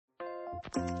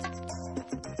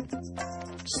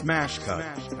Smash cut.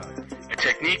 A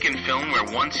technique in film where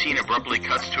one scene abruptly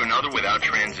cuts to another without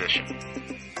transition.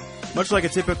 Much like a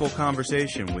typical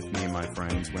conversation with me and my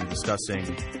friends when discussing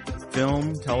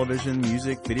film, television,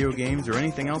 music, video games, or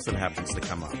anything else that happens to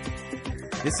come up.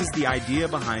 This is the idea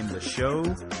behind the show,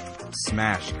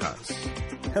 Smash Cuts.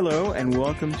 Hello, and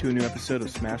welcome to a new episode of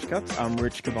Smash Cuts. I'm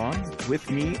Rich Caban. With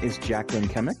me is Jacqueline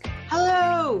Kemick.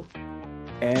 Hello!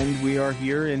 And we are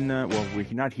here in, we're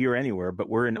not here anywhere, but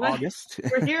we're in August.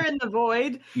 We're here in the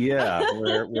void. Yeah,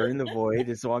 we're in the void.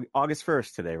 It's August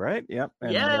 1st today, right? Yep.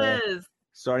 And, yes!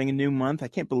 Starting a new month. I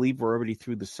can't believe we're already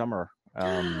through the summer.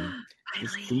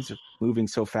 Things are moving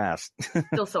so fast.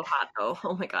 Still so hot, though.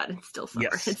 Oh my God, it's still summer.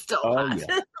 Yes. It's still hot.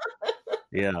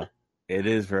 Yeah, it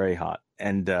is very hot.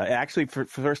 And actually, for the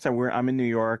first time, I'm in New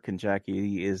York, and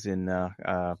Jackie is in Texas.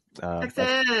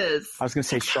 I was going to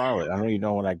say Charlotte. I don't even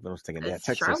know what I was thinking. Yeah,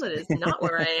 Texas. Charlotte is not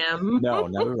where I am. No,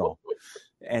 not at all.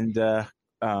 And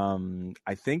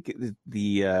I think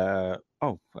I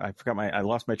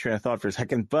lost my train of thought for a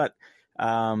second, but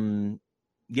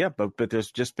but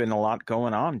there's just been a lot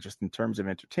going on, just in terms of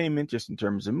entertainment, just in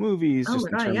terms of movies,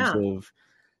 of.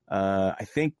 I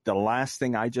think the last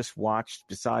thing I just watched,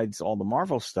 besides all the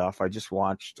Marvel stuff, I just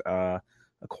watched A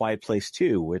Quiet Place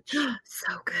 2, which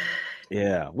so good.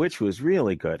 Yeah, which was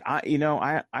really good. I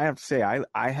have to say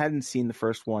I hadn't seen the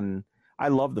first one. I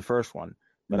love the first one,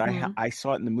 but I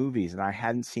saw it in the movies and I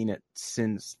hadn't seen it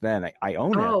since then. I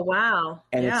own it. Oh wow!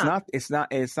 And it's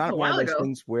not one of those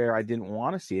things where I didn't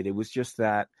want to see it. It was just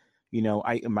that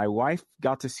my wife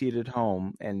got to see it at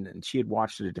home and she had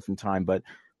watched it at a different time, but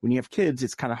when you have kids,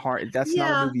 it's kind of hard. That's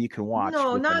not a movie you can watch.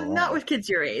 No, not with kids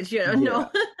your age.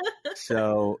 No.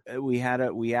 So we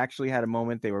actually had a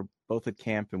moment. They were both at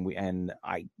camp, and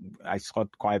I saw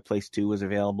Quiet Place 2 was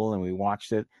available, and we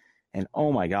watched it. And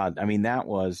oh my God, I mean, that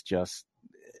was just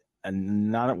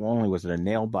not only was it a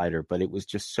nail biter, but it was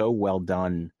just so well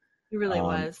done. It really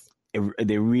was.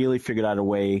 They really figured out a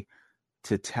way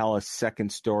to tell a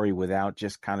second story without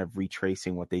just kind of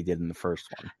retracing what they did in the first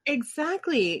one.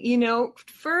 Exactly.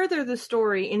 Further the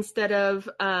story instead of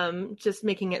just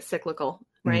making it cyclical,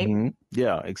 right? Mm-hmm.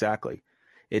 Yeah, exactly.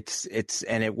 It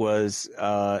was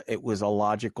a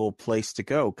logical place to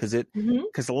go because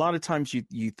a lot of times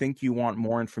you think you want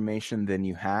more information than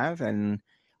you have. And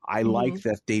I like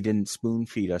that they didn't spoon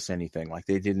feed us anything. Like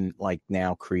they didn't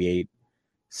now create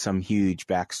some huge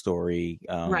backstory.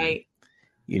 Right.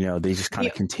 They just kind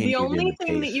of continue. The only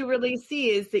thing that you really see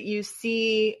is that you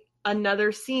see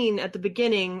another scene at the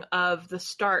beginning of the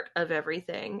start of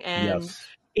everything. And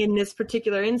in this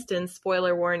particular instance,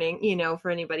 spoiler warning, for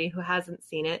anybody who hasn't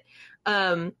seen it,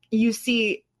 you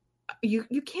see,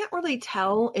 you can't really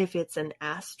tell if it's an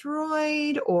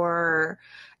asteroid or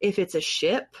if it's a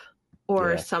ship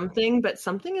or something, but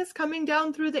something is coming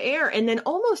down through the air. And then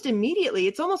almost immediately,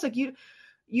 it's almost like you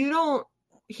don't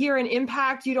hear an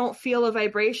impact, you don't feel a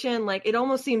vibration. Like it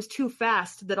almost seems too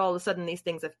fast that all of a sudden these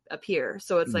things appear.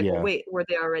 So it's like, well, wait, were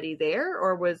they already there,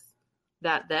 or was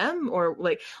that them? Or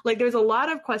like there's a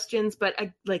lot of questions, but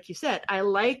like you said, I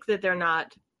like that they're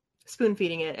not spoon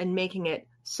feeding it and making it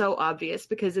so obvious,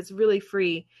 because it's really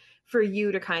free for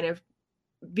you to kind of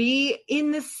be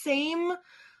in the same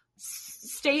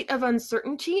state of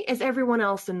uncertainty as everyone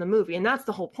else in the movie, and that's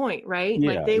the whole point, right?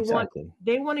 Yeah, they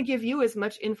want to give you as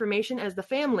much information as the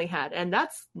family had, and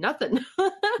that's nothing.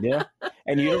 Yeah,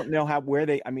 and you don't know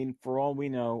for all we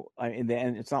know, and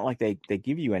it's not like they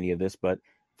give you any of this, but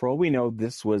for all we know,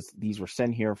 these were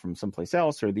sent here from someplace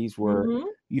else, or these were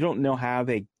you don't know how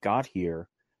they got here,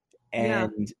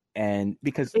 and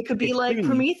because it could be like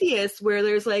Prometheus, where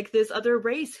there's like this other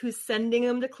race who's sending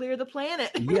them to clear the planet.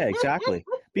 Yeah, exactly.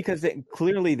 Because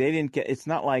clearly they didn't get. It's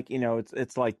not like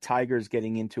it's like tigers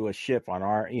getting into a ship on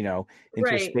our into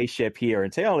a spaceship here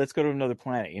and say, oh, let's go to another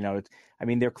planet.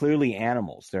 They're clearly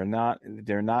animals. They're not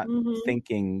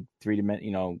thinking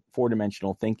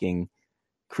 4-dimensional thinking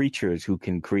creatures who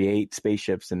can create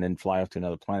spaceships and then fly off to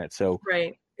another planet. So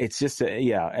it's just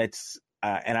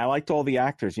and I liked all the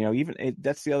actors.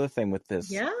 That's the other thing with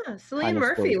this. Yeah, Cillian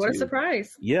Murphy. What a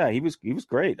surprise! Yeah, he was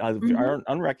great.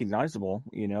 Unrecognizable.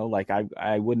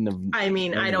 I wouldn't have. I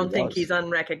mean, I don't think he's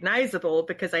unrecognizable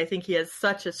because I think he has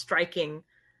such a striking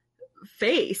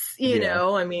face. But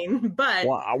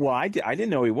I didn't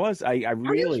know he was. I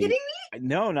really. Are you kidding me?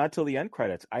 No, not till the end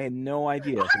credits. I had no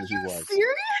idea who he was.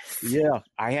 Serious? Yeah,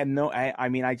 I had no. I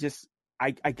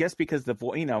guess because the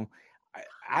voice.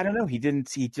 I don't know. He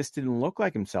just didn't look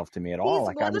like himself to me at all.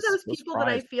 He's one of those people that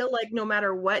I feel like no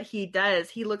matter what he does,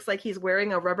 he looks like he's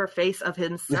wearing a rubber face of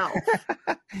himself.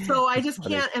 So I just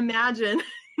can't imagine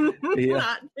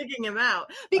not picking him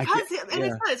out because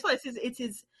it's fun.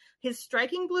 It's his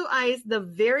striking blue eyes, the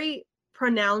very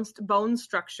pronounced bone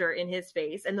structure in his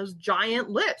face, and those giant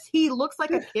lips. He looks like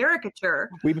a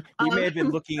caricature. We may have been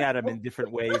looking at him in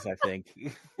different ways, I think.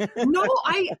 No,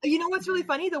 you know what's really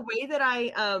funny? The way that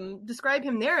I describe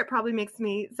him there, it probably makes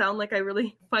me sound like I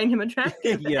really find him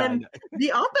attractive. And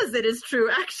the opposite is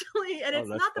true, actually. And it's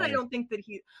not that funny. I don't think that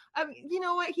you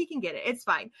know what? He can get it. It's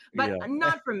fine. But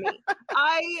not for me.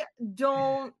 I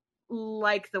don't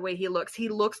like the way he looks. He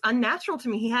looks unnatural to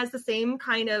me. He has the same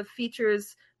kind of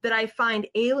features that I find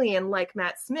alien, like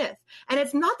Matt Smith. And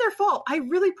it's not their fault. I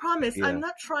really promise. I'm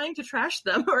not trying to trash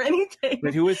them or anything.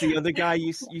 But who was the other guy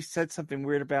you said something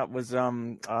weird about? Was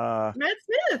Matt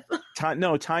Smith.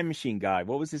 Time Machine guy.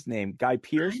 What was his name? Guy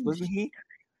Pearce, wasn't he?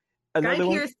 Guy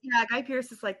Pearce. Yeah, Guy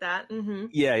Pearce is like that. Mm-hmm.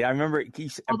 Yeah, I remember.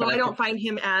 Although I don't find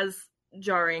him as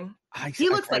jarring. He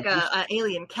looks like a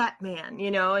alien cat man. You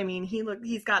know, I mean,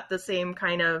 he's got the same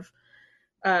kind of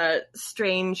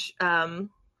strange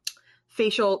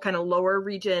facial kind of lower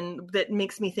region that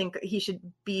makes me think he should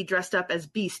be dressed up as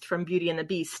Beast from Beauty and the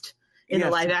Beast in the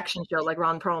live action show, like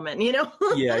Ron Perlman, you know?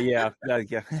 yeah.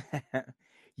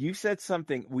 You said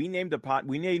something. We named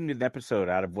an episode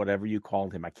out of whatever you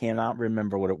called him. I cannot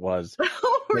remember what it was,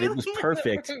 but it was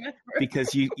perfect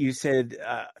because you said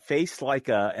face like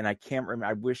a, and I can't remember.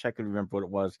 I wish I could remember what it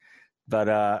was,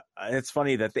 but it's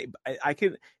funny that I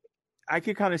could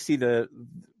kind of see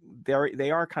they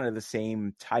are kind of the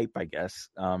same type, I guess.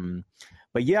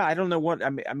 But yeah, I don't know what. I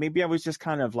mean, maybe I was just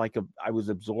kind of like I was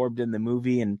absorbed in the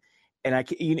movie, and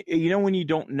you know when you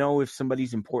don't know if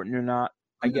somebody's important or not,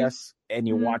 I guess, and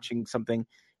you're watching something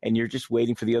and you're just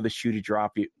waiting for the other shoe to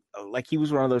drop. Like he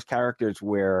was one of those characters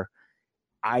where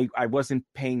I wasn't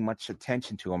paying much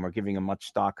attention to him or giving him much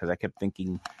stock because I kept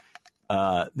thinking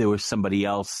there was somebody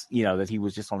else, you know, that he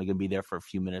was just only going to be there for a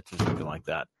few minutes or something like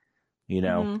that, you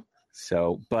know.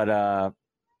 So, but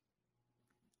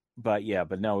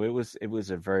no, it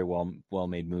was a very well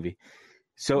made movie.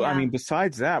 So, I mean,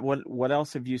 besides that, what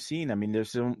else have you seen? I mean,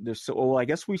 well, I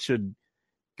guess we should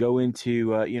go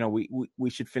into, you know, we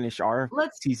should finish our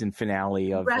season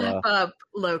finale of wrap up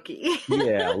Loki.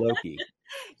 Yeah, Loki.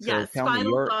 Yes,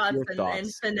 final thoughts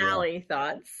and finale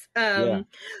thoughts. So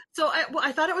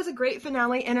I thought it was a great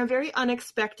finale and a very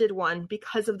unexpected one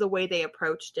because of the way they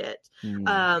approached it.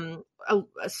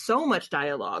 So much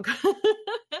dialogue.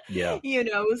 Yeah. You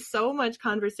know, so much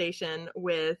conversation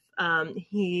with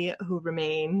He Who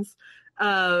Remains.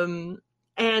 And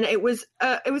it was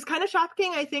kind of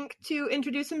shocking, I think, to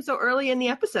introduce him so early in the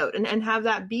episode and have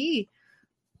that be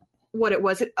what it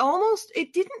was.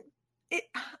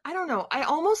 I don't know. I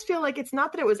almost feel like it's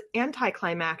not that it was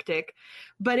anticlimactic,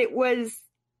 but it was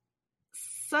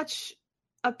such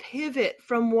a pivot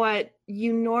from what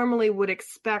you normally would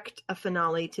expect a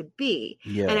finale to be.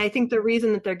 Yeah. And I think the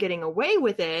reason that they're getting away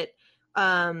with it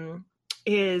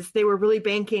is they were really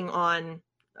banking on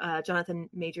Jonathan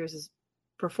Majors'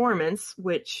 performance,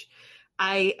 which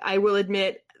I will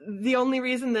admit, the only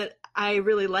reason that I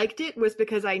really liked it was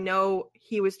because I know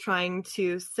he was trying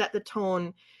to set the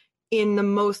tone in the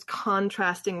most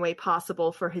contrasting way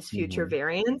possible for his future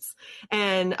variants.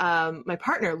 And my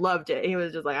partner loved it. He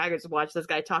was just like, I could just watch this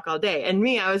guy talk all day. And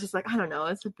me, I was just like, I don't know,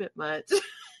 it's a bit much.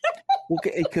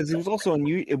 Okay, because it was also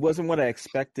it wasn't what I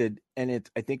expected, and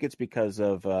I think it's because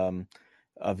of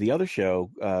the other show.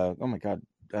 Oh my God,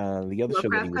 the other show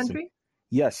that he was in.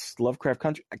 Yes, Lovecraft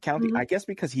Country. I guess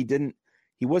because he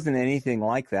wasn't anything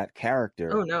like that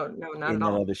character. Oh no, not at all.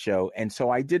 In the other show, and so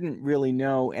I didn't really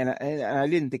know, and I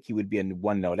didn't think he would be a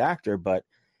one-note actor, but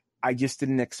I just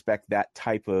didn't expect that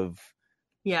type of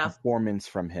performance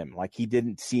from him. Like he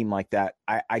didn't seem like that.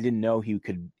 I didn't know he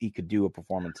could do a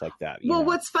performance like that. Well,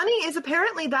 what's funny is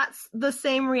apparently that's the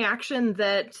same reaction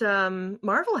that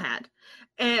Marvel had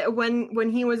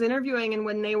when he was interviewing and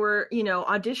when they were, you know,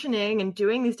 auditioning and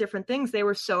doing these different things. They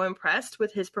were so impressed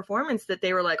with his performance that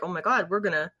they were like, "Oh my God,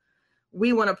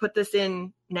 we want to put this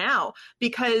in now,"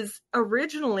 because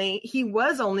originally he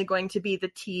was only going to be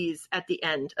the tease at the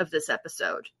end of this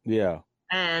episode. Yeah.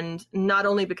 And not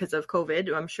only because of COVID,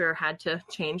 who I'm sure had to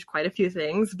change quite a few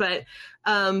things, but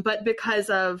because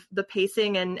of the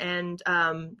pacing and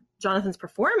Jonathan's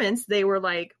performance, they were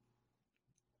like,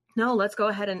 no, let's go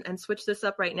ahead and switch this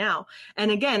up right now.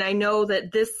 And again, I know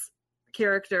that this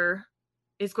character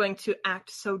is going to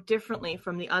act so differently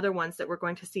from the other ones that we're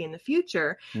going to see in the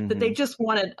future that they just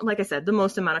wanted, like I said, the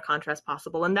most amount of contrast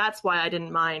possible. And that's why I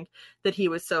didn't mind that he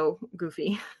was so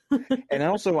goofy. And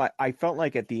also I felt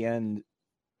like at the end,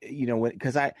 you know,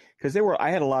 because I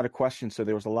had a lot of questions, so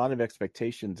there was a lot of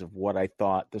expectations of what I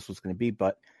thought this was going to be,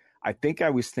 but I think I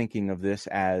was thinking of this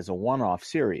as a one-off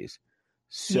series.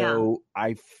 So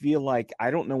I feel like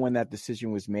I don't know when that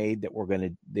decision was made that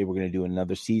they were gonna do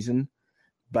another season,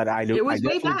 but It was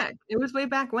way back. It was way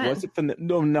back when. Was it from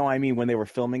no? I mean when they were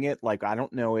filming it. Like I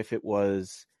don't know if it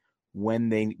was when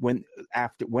they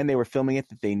were filming it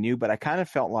that they knew, but I kind of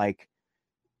felt like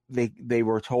they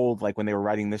were told, like when they were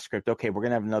writing this script, okay, we're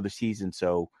gonna have another season,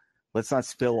 so let's not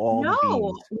spill all the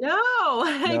beans.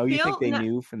 No, you think they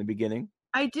knew from the beginning?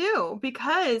 I do,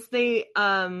 because they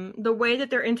the way that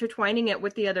they're intertwining it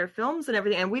with the other films and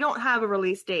everything, and we don't have a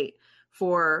release date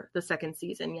for the second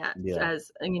season yet,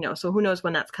 as you know, so who knows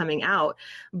when that's coming out.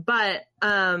 But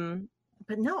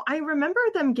no, I remember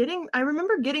getting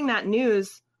that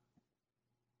news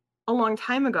a long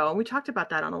time ago, and we talked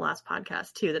about that on the last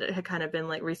podcast too, that it had kind of been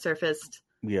like resurfaced.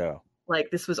 Yeah.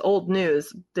 Like this was old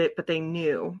news, but they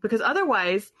knew, because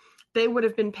otherwise they would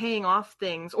have been paying off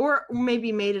things, or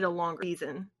maybe made it a longer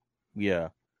season. Yeah.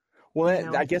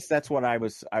 Well, I guess that's what I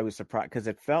was surprised, because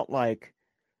it felt like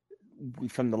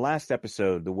from the last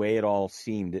episode, the way it all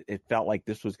seemed, it felt like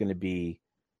this was going to be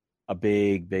a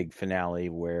big finale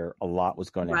where a lot was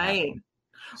going to happen.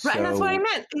 Right, and that's what I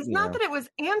meant. It's not that it was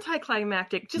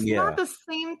anticlimactic, just not the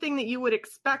same thing that you would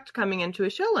expect coming into a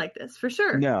show like this, for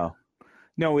sure.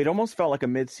 No, it almost felt like a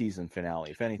mid-season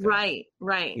finale, if anything.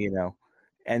 Right. You know,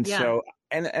 and so,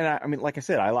 and I mean, like I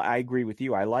said, I agree with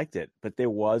you. I liked it, but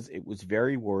it was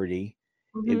very wordy.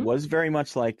 Mm-hmm. It was very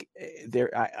much like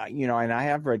and I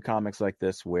have read comics like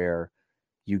this where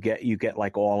you get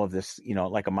like all of this,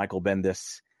 like a Michael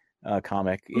Bendis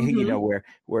comic, mm-hmm.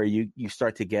 where you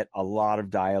start to get a lot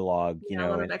of dialogue, and a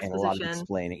lot of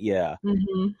explaining.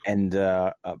 Mm-hmm. And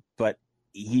but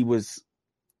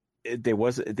there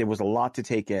was a lot to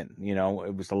take in.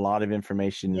 It was a lot of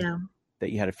information that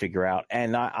you had to figure out,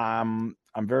 and I'm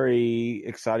very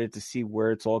excited to see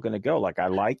where it's all going to go. Like I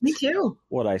liked Me too.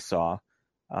 what I saw.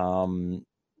 I'm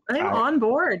on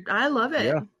board. I love it.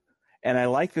 Yeah. And I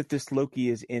like that this Loki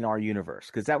is in our universe,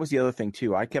 because that was the other thing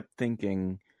too. I kept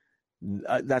thinking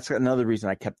that's another reason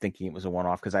I kept thinking it was a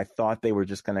one-off, because I thought they were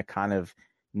just going to kind of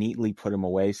neatly put him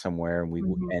away somewhere, and we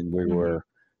were.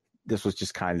 This was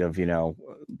just kind of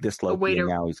this Loki, and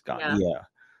now he's gone. Yeah.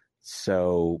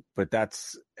 So, but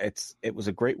it was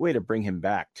a great way to bring him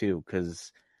back too,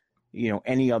 because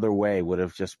any other way would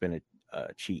have just been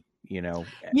a cheat. You know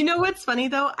what's funny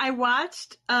though? I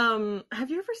watched. Have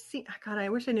you ever seen? God, I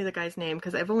wish I knew the guy's name,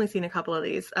 because I've only seen a couple of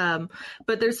these.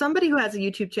 But there's somebody who has a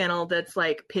YouTube channel that's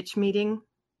like Pitch Meeting,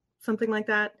 something like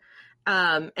that.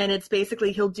 And it's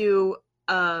basically he'll do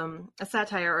a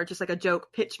satire or just like a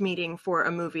joke pitch meeting for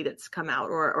a movie that's come out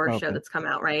or a show that's come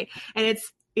out, right? And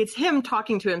it's him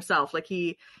talking to himself, like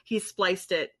he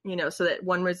spliced it, so that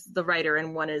one was the writer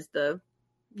and one is the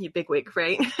bigwig,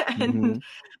 right?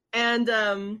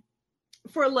 And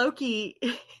for Loki,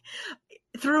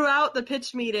 throughout the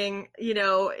pitch meeting,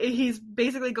 he's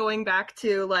basically going back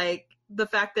to like the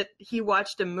fact that he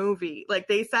watched a movie. Like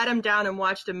they sat him down and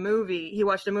watched a movie. He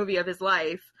watched a movie of his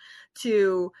life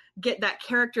to get that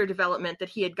character development that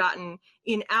he had gotten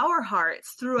in our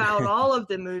hearts throughout all of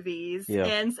the movies.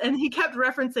 And he kept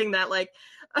referencing that, like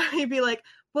he'd be like,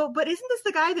 well, but isn't this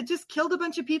the guy that just killed a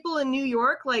bunch of people in New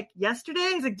York like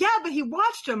yesterday? He's like, yeah, but he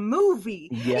watched a movie.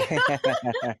 Yeah. And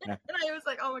I was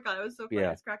like, oh my God, it was so funny.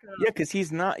 I was cracking it up. Yeah, because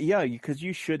he's not, because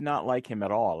you should not like him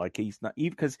at all. Like he's not,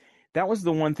 because that was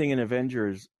the one thing in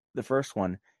Avengers, the first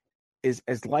one, is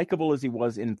as likable as he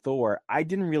was in Thor. I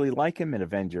didn't really like him in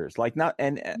Avengers. Like not,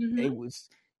 and it was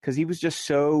because he was just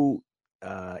so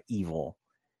evil.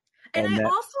 And I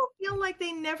also feel like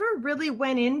they never really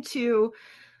went into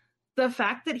the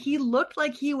fact that he looked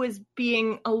like he was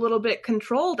being a little bit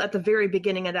controlled at the very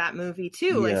beginning of that movie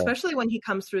too, like, especially when he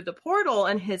comes through the portal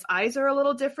and his eyes are a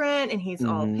little different and he's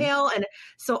all pale. And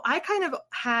so I kind of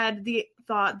had the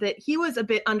thought that he was a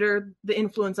bit under the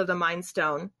influence of the Mind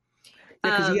Stone.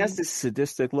 Yeah, because he has this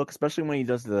sadistic look, especially when he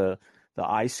does the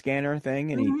eye scanner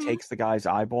thing and he takes the guy's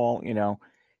eyeball,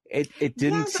 It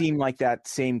didn't seem like that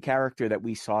same character that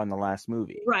we saw in the last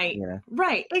movie. Right.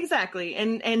 Right. Exactly.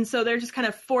 And so they're just kind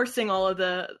of forcing all of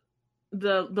the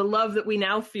love that we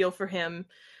now feel for him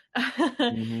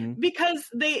because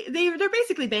they're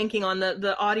basically banking on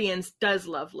the audience does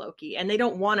love Loki and they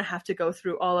don't want to have to go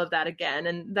through all of that again.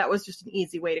 And that was just an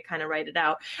easy way to kind of write it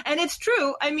out. And it's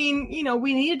true. I mean,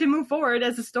 we needed to move forward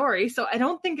as a story. So I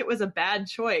don't think it was a bad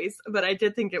choice, but I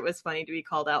did think it was funny to be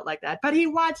called out like that. But he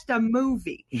watched a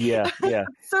movie. Yeah.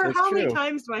 Sir, that's how true. Many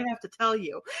times do I have to tell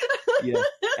you? Yeah.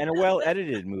 And a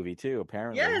well-edited movie too,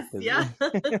 apparently. Yes. Yeah.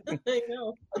 I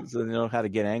know. So they know how to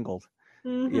get angled.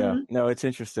 Yeah, no, it's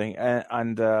interesting,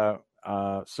 and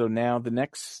so now the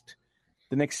next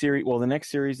the next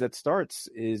series that starts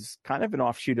is kind of an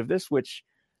offshoot of this, which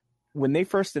when they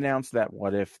first announced that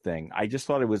What If thing, I just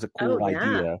thought it was a cool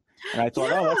idea. And I thought,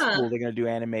 that's cool. They're going to do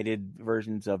animated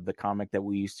versions of the comic that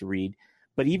we used to read.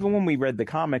 But even when we read the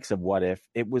comics of What If,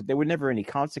 there were never any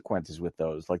consequences with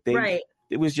those. Like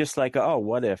it was just like,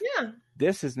 what if? Yeah.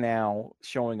 This is now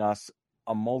showing us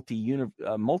a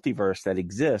multiverse that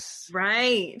exists.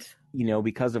 Right.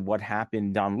 Because of what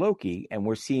happened on Loki. And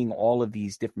we're seeing all of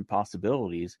these different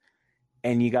possibilities.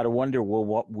 And you got to wonder, well,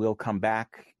 what will come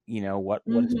back? What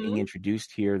is being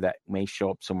introduced here that may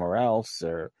show up somewhere else,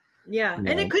 or and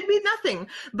it could be nothing,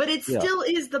 but it still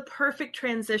is the perfect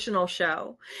transitional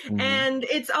show. And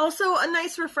it's also a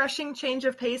nice, refreshing change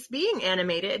of pace being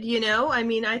animated.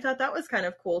 I thought that was kind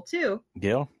of cool too.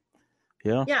 Yeah.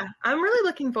 I'm really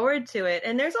looking forward to it.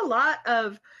 And there's a lot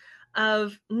of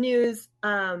news.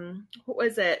 What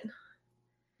was it?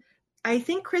 I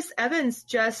think Chris Evans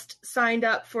just signed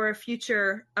up for a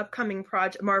future upcoming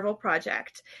Marvel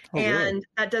project. And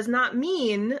that does not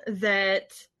mean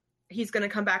that he's going to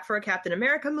come back for a Captain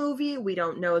America movie. We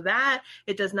don't know that.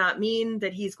 It does not mean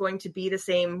that he's going to be the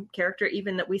same character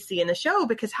even that we see in the show,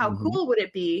 because how cool would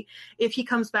it be if he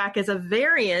comes back as a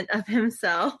variant of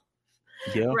himself?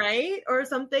 Right? Or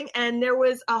something. And there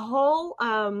was a whole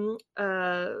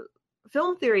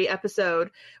film theory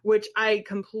episode, which I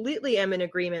completely am in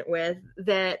agreement with,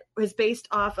 that was based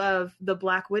off of the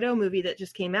Black Widow movie that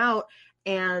just came out,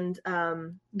 and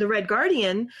the Red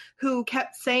Guardian, who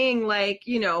kept saying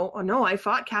oh no, I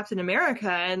fought Captain America,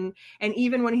 and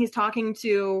even when he's talking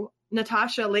to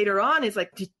Natasha later on, is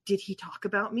like, did he talk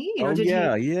about me?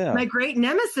 My great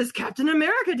nemesis, Captain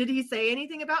America, did he say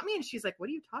anything about me? And she's like, what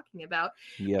are you talking about?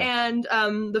 And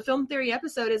the film theory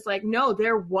episode is like, no,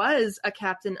 there was a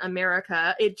Captain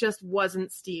America. It just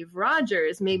wasn't Steve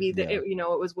Rogers. Maybe it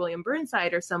was William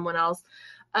Burnside or someone else.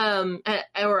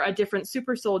 Or a different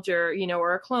super soldier,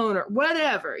 or a clone or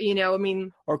whatever,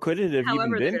 or could it have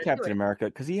even been Captain America?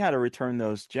 Because he had to return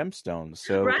those gemstones.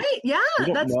 So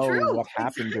that's true. What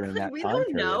happened during that we time don't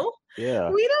period. know. Yeah,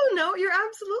 we don't know. You're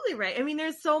absolutely right.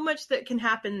 There's so much that can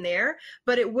happen there,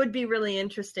 but it would be really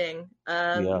interesting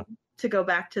to go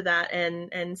back to that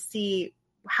and see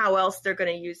how else they're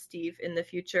going to use Steve in the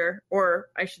future, or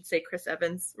I should say Chris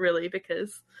Evans, really,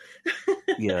 because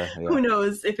who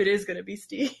knows if it is going to be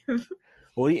Steve.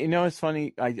 Well, it's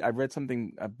funny. I read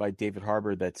something by David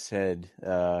Harbour that said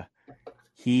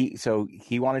he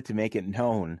wanted to make it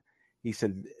known. He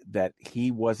said that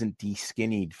he wasn't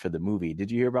de-skinnied for the movie.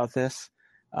 Did you hear about this?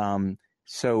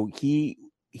 So he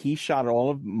shot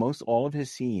most all of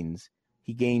his scenes.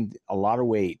 He gained a lot of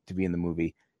weight to be in the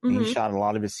movie. And he shot a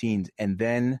lot of his scenes, and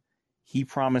then he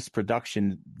promised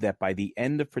production that by the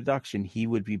end of production, he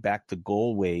would be back to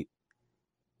goal weight,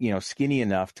 skinny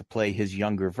enough to play his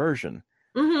younger version.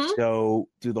 So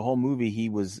through the whole movie, he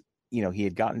was, he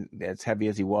had gotten as heavy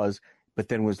as he was, but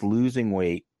then was losing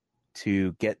weight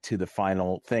to get to the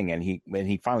final thing. And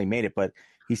he finally made it. But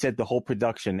he said the whole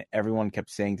production, everyone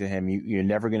kept saying to him, you're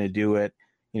never going to do it.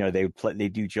 They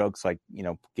do jokes like,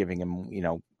 giving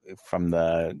him, from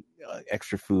the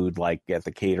extra food, like at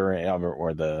the catering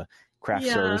or the craft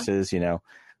services,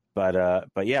 but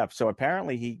yeah. So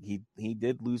apparently he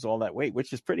did lose all that weight,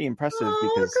 which is pretty impressive.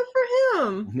 Because good for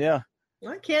him. Yeah.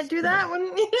 I can't do that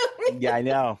when Yeah, I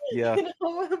know. Yeah.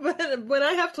 But when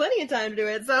I have plenty of time to do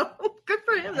it, so good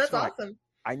for him. That's awesome.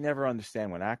 I never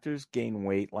understand when actors gain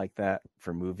weight like that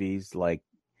for movies. Like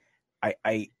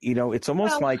I it's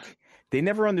almost like they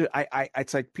never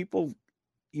it's like people,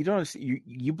 you don't,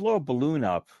 you blow a balloon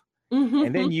up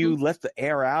and then you let the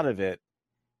air out of it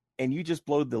and you just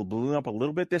blow the balloon up a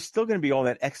little bit. There's still going to be all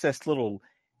that excess little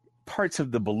parts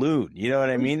of the balloon. You know what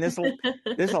I mean? There's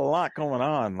a lot going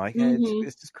on. Like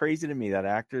it's just crazy to me that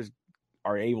actors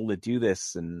are able to do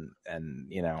this and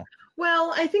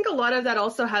Well, I think a lot of that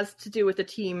also has to do with the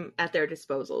team at their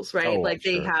disposals, right? Like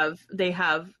they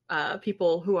have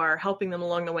people who are helping them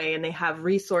along the way, and they have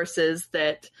resources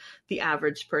that the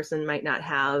average person might not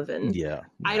have. And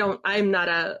I'm not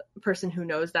a person who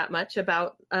knows that much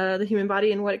about the human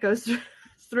body and what it goes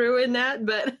through in that.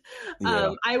 But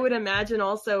I would imagine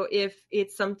also if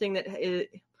it's something that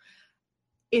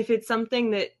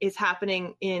is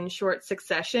happening in short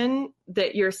succession,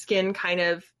 that your skin kind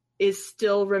of is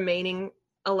still remaining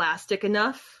elastic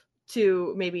enough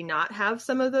to maybe not have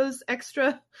some of those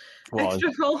extra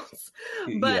folds.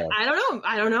 But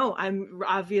I don't know. I'm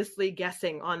obviously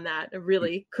guessing on that. I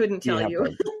really couldn't tell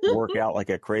you. Work out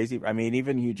like a crazy. I mean,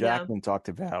 even Hugh Jackman talked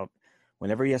about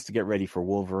whenever he has to get ready for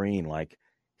Wolverine, like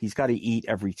he's got to eat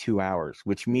every 2 hours,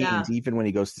 which means even when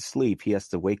he goes to sleep, he has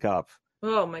to wake up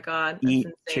Oh my God, that's eat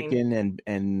insane. chicken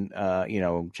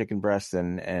and chicken breast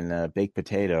and baked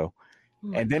potato.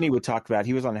 And then he would talk about,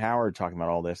 he was on Howard talking about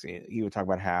all this. He would talk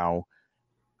about how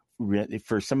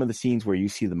for some of the scenes where you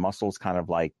see the muscles kind of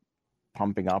like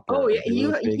pumping up.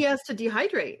 He has to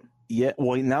dehydrate. Yeah,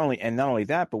 well, not only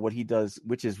that, but what he does,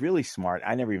 which is really smart.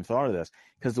 I never even thought of this,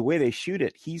 because the way they shoot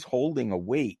it, he's holding a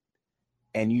weight,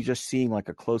 and you just seeing like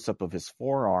a close up of his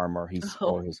forearm or his,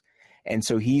 and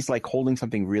so he's like holding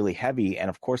something really heavy, and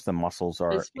of course the muscles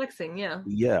are flexing.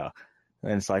 Yeah,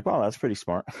 and it's like, wow, that's pretty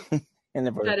smart.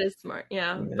 That is smart.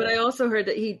 Yeah, but I also heard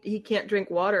that he can't drink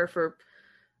water for,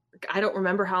 I don't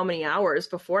remember how many hours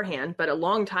beforehand, but a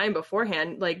long time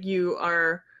beforehand. Like you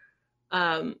are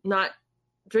not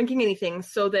drinking anything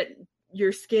so that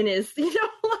your skin is,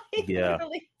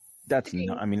 literally that's and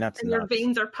nuts. Your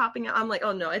veins are popping out. I'm like,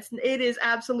 oh no, it is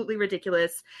absolutely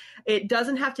ridiculous. It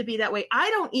doesn't have to be that way. I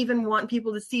don't even want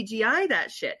people to CGI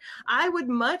that shit. I would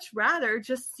much rather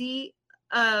just see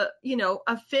a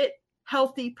fit,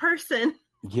 healthy person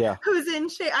who's in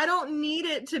shape. I don't need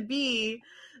it to be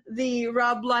the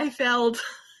Rob Liefeld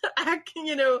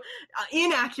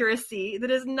inaccuracy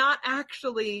that is not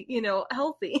actually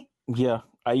healthy.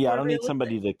 I don't need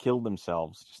somebody to kill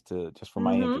themselves just for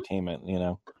my entertainment.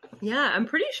 Yeah, I'm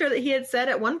pretty sure that he had said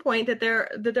at one point that there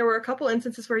were a couple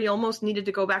instances where he almost needed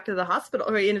to go back to the hospital,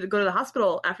 or he needed to go to the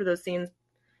hospital after those scenes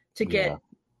to get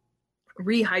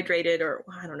rehydrated, or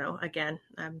I don't know. Again,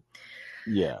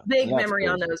 vague memory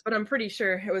on those, but I'm pretty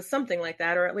sure it was something like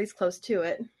that, or at least close to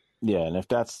it. Yeah, and if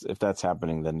that's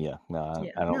happening, then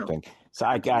I don't think so.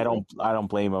 I don't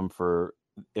blame him for,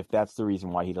 if that's the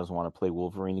reason why he doesn't want to play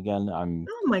Wolverine again.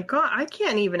 Oh my God, I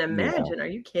can't even imagine. Are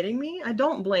you kidding me? I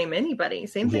don't blame anybody.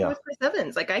 Same thing with Chris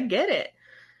Evans. Like, I get it.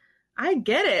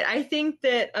 I think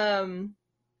that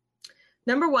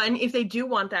number one, if they do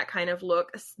want that kind of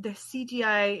look, the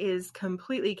CGI is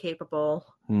completely capable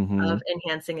of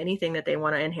enhancing anything that they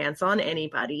want to enhance on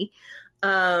anybody.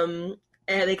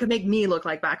 And they could make me look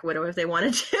like Black Widow if they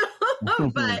wanted to.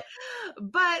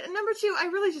 But number two, I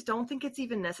really just don't think it's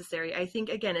even necessary. I think,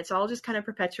 again, it's all just kind of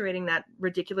perpetuating that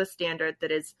ridiculous standard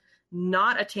that is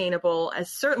not attainable, as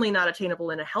certainly not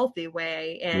attainable in a healthy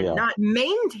way, and not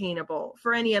maintainable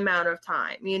for any amount of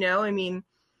time. I mean,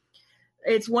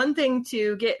 it's one thing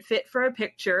to get fit for a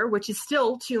picture, which is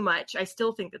still too much. I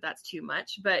still think that that's too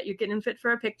much, but you're getting fit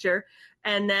for a picture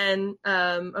and then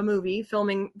a movie,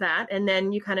 filming that, and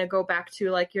then you kind of go back to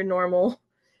like your normal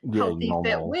healthy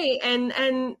fit weight.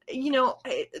 And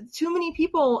too many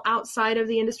people outside of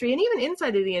the industry and even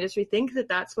inside of the industry think that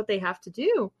that's what they have to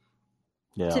do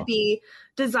to be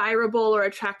desirable or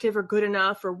attractive or good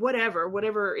enough or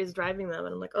whatever is driving them.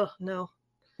 And I'm like, oh no.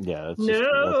 Yeah, that's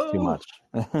too much.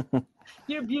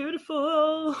 You're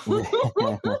beautiful.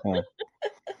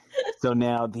 So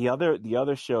now the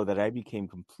other show that I became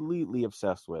completely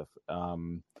obsessed with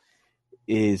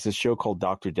is a show called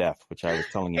Dr. Death, which I was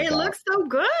telling you about. It looks so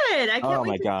good. I can't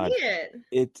wait to see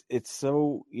it. It's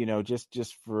so,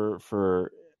 just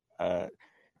for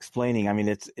explaining. I mean,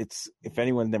 it's if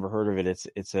anyone's never heard of it,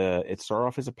 it started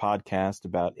off as a podcast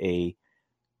about a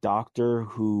doctor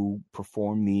who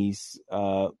performed these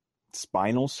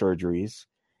spinal surgeries,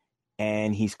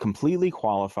 and he's completely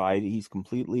qualified. He's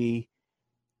completely,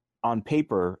 on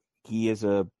paper, he is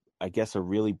a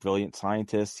really brilliant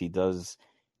scientist.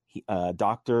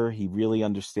 Doctor. He really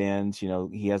understands,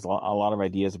 he has a lot of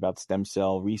ideas about stem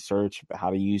cell research, about how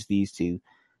to use these to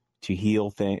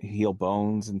heal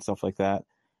bones and stuff like that.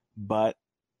 But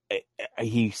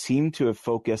he seemed to have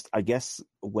focused, I guess,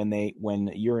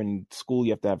 when you're in school,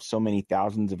 you have to have so many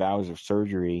thousands of hours of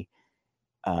surgery,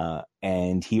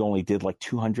 and he only did like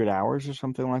 200 hours or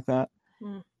something like that,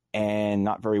 and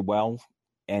not very well.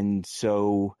 And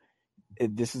so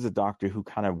this is a doctor who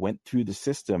kind of went through the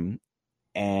system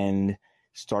and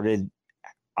started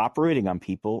operating on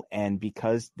people, and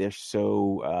because they're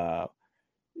so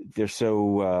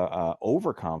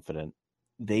overconfident,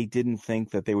 they didn't think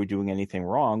that they were doing anything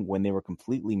wrong when they were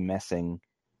completely messing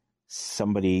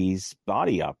somebody's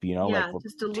body up,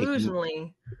 just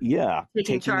delusionally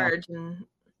taking charge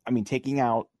taking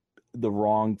out the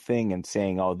wrong thing and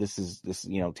saying, oh, this is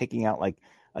taking out like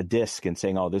a disc and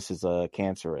saying, oh, this is a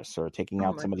cancerous, or taking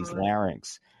out somebody's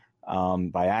larynx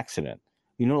by accident,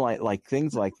 like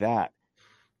things like that,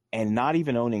 and not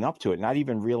even owning up to it, not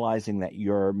even realizing that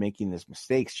you're making these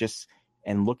mistakes,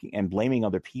 and looking and blaming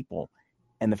other people.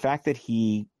 And the fact that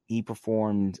he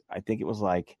performed, I think it was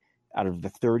like out of the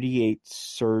 38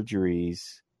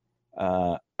 surgeries,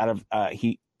 out of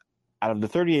the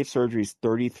 38 surgeries,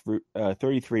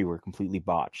 33 were completely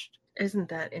botched. Isn't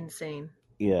that insane?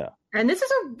 Yeah. And this is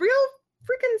a real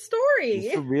freaking story.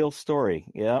 It's a real story.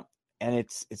 Yeah. And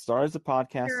it started as a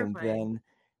podcast, Terrifying. and then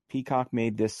Peacock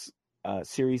made this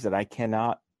series that I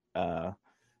cannot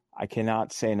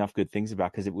say enough good things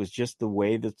about, because it was just the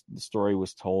way that the story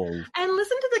was told. And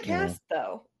listen to the cast,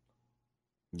 though.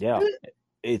 Yeah.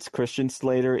 It's Christian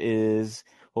Slater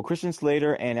Christian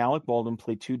Slater and Alec Baldwin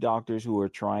play two doctors who are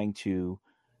trying to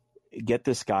get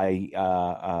this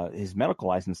guy his medical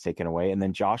license taken away, and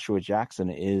then Joshua Jackson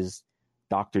is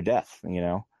Dr. Death,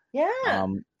 Yeah.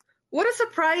 What a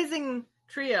surprising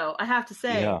trio, I have to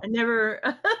say. Yeah. I never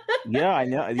Yeah, I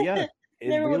know. Yeah. It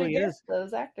never really is.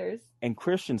 those actors. And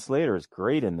Christian Slater is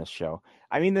great in this show.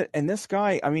 I mean, and this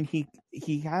guy, I mean,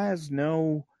 he has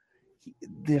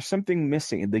there's something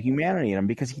missing, the humanity in him,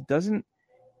 because he doesn't,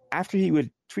 after he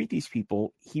would treat these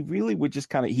people, he really would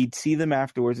just he'd see them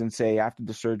afterwards and say, after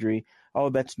the surgery, oh,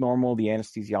 that's normal, the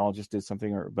anesthesiologist did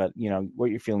something, but what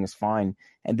you're feeling is fine.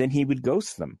 And then he would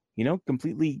ghost them,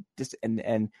 completely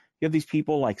and you have these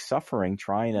people like suffering,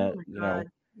 trying to,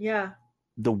 Yeah.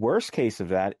 The worst case of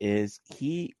that is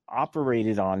he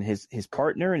operated on his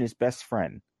partner, and his best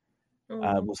friend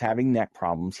was having neck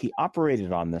problems. He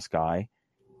operated on this guy,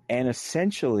 and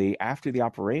essentially after the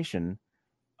operation,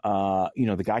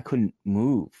 the guy couldn't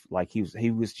move. Like he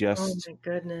was just, oh my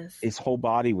goodness, his whole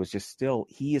body was just still.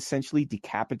 He essentially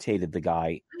decapitated the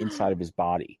guy inside of his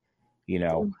body,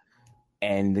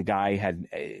 and the guy had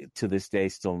to this day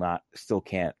still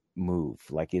can't move.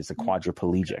 Like he's a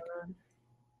quadriplegic.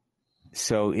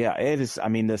 So yeah, it is. I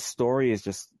mean, the story is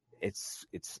just it's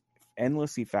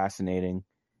endlessly fascinating,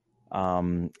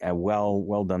 a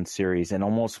well done series, and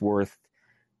almost worth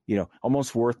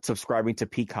subscribing to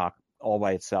Peacock all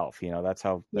by itself. That's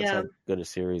how good a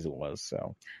series it was.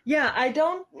 So yeah, I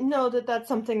don't know that that's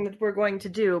something that we're going to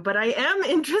do, but I am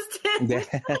interested.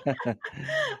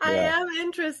 I am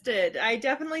interested. I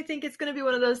definitely think it's going to be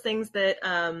one of those things that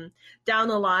down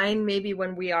the line, maybe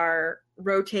when we are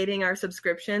rotating our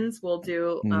subscriptions, we'll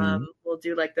do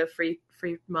like the free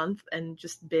month and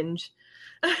just binge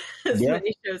as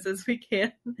many shows as we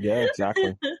can. Yeah,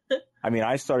 exactly. I mean,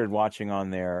 I started watching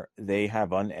on there. They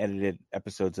have unedited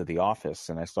episodes of The Office,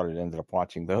 and I ended up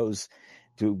watching those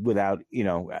without,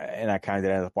 and I kind of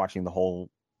ended up watching the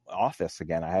whole Office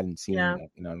again. I hadn't seen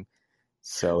it,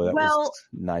 so that was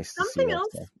nice to see.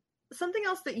 Something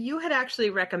else that you had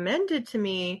actually recommended to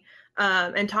me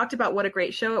and talked about what a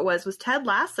great show it was Ted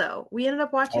Lasso. We ended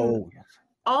up watching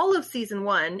all of season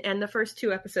 1 and the first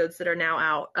 2 episodes that are now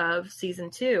out of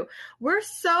season 2. We're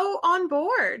so on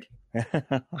board.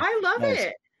 I love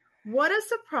it. What a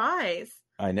surprise.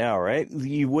 I know, right?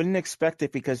 You wouldn't expect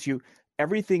it, because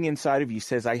everything inside of you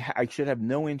says I should have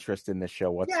no interest in this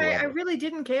show whatsoever. Yeah, I really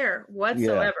didn't care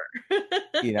whatsoever.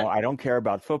 Yeah. I don't care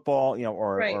about football,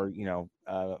 or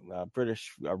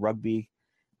British rugby.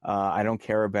 I don't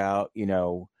care about,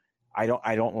 I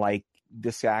don't like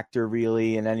this actor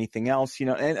really, and anything else,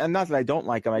 and not that I don't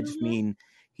like him. I just mean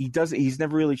he's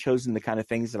never really chosen the kind of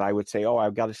things that I would say, oh,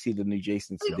 I've got to see the new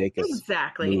Jason Sudeikis.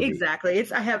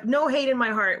 Exactly. I have no hate in my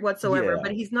heart whatsoever,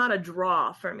 but he's not a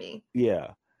draw for me.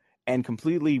 Yeah. And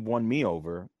completely won me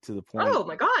over to the point. Oh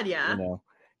my God. Yeah.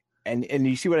 And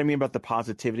you see what I mean about the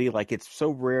positivity? Like, it's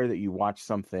so rare that you watch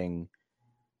something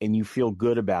and you feel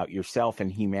good about yourself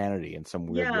and humanity in some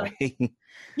weird way.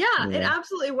 Yeah, it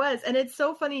absolutely was. And it's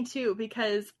so funny too,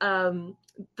 because one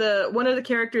of the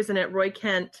characters in it, Roy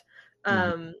Kent,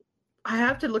 I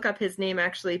have to look up his name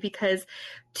actually, because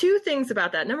 2 things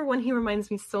about that. Number 1, he reminds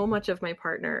me so much of my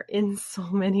partner in so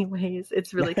many ways.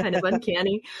 It's really kind of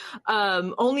uncanny.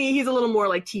 Only he's a little more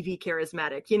like TV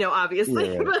charismatic,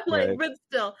 obviously, but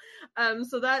still.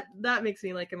 So that makes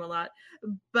me like him a lot.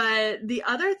 But the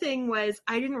other thing was,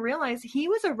 I didn't realize he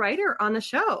was a writer on the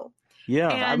show. Yeah,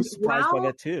 and I was surprised by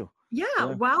that too. Yeah,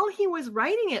 while he was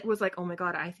writing it, was like, oh my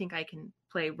God, I think I can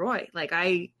play Roy.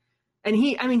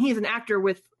 He's an actor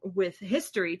with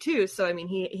history too. So, I mean,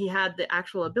 he had the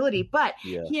actual ability, but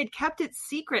he had kept it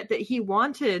secret that he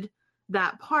wanted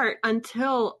that part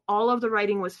until all of the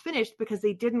writing was finished, because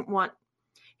he didn't want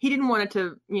it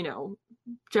to,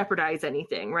 jeopardize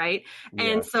anything. Right. Yeah.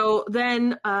 And so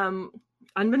then,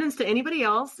 unbeknownst to anybody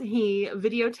else, he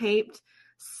videotaped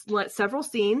several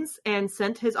scenes and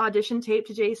sent his audition tape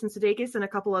to Jason Sudeikis and a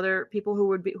couple other people who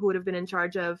would have been in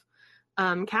charge of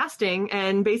casting,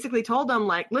 and basically told them,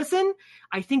 like, listen,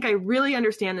 I think I really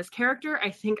understand this character.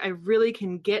 I think I really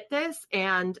can get this.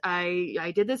 And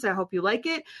I did this. I hope you like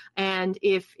it. And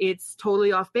if it's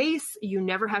totally off base, you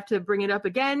never have to bring it up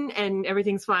again, and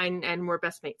everything's fine. And we're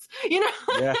best mates,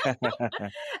 Yeah.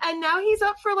 And now he's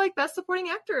up for like best supporting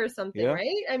actor or something,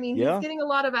 right? I mean, he's getting a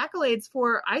lot of accolades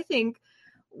for, I think,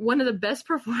 one of the best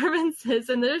performances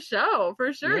in the show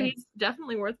for sure. Yeah. He's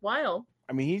definitely worthwhile.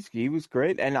 I mean, he was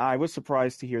great, and I was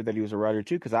surprised to hear that he was a writer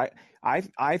too, because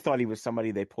I thought he was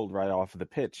somebody they pulled right off of the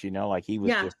pitch. Like he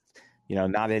was just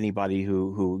not anybody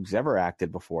who's ever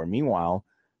acted before. Meanwhile,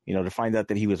 to find out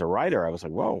that he was a writer, I was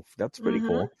like, whoa, that's pretty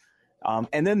cool.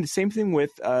 And then the same thing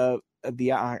with I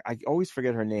always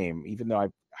forget her name, even though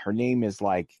her name is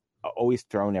like always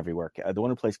thrown everywhere. The one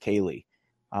who plays Kaylee.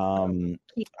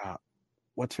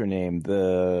 What's her name?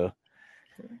 The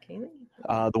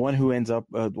one who ends up.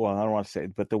 Well, I don't want to say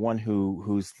it, but the one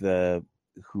who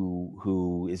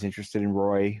is interested in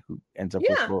Roy, who ends up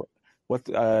with Roy.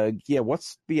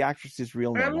 What's the actress's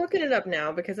real name? I'm looking it up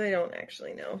now because I don't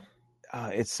actually know.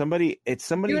 It's somebody.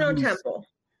 Juno Temple.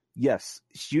 Yes,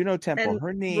 Juno Temple. And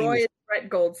her name Roy is Brett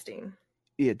Goldstein.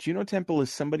 Yeah, Juno Temple is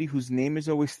somebody whose name is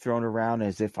always thrown around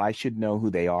as if I should know who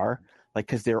they are. Like,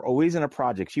 because they're always in a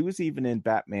project. She was even in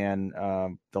Batman,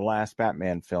 the last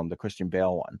Batman film, the Christian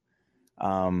Bale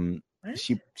one.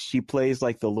 She plays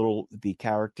like the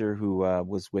character who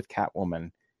was with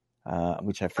Catwoman,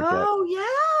 which I forget. Oh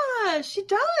yeah, she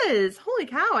does. Holy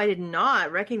cow! I did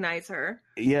not recognize her.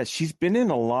 Yeah, she's been in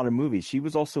a lot of movies. She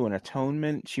was also in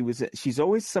Atonement. She's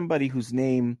always somebody whose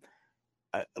name,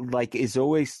 is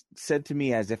always said to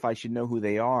me as if I should know who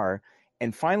they are.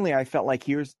 And finally, I felt like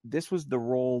this was the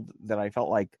role that I felt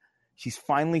like she's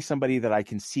finally somebody that I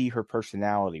can see her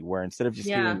personality, where instead of just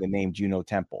hearing the name Juno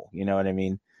Temple, you know what I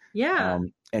mean? Yeah.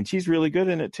 And she's really good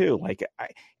in it too.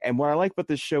 And what I like about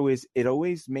this show is it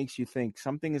always makes you think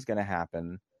something is going to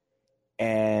happen.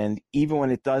 And even when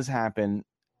it does happen,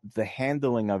 the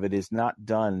handling of it is not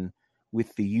done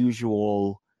with the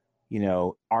usual,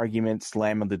 argument,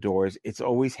 slam of the doors. It's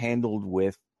always handled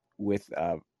with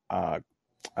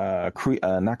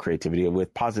not creativity,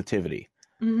 with positivity.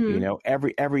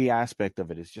 Every aspect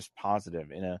of it is just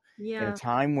positive in a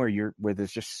time where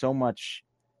there's just so much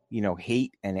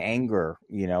hate and anger.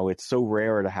 It's so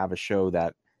rare to have a show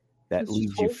that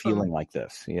leaves you feeling like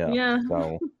this.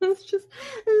 So it's just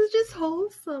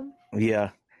wholesome.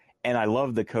 And I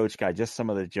love the coach guy, just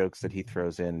some of the jokes that he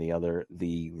throws in.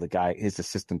 The guy, his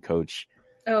assistant coach.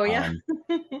 Oh yeah.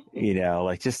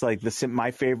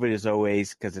 My favorite is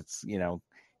always, because it's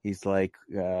he's like,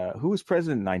 who was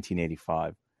president in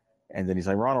 1985? And then he's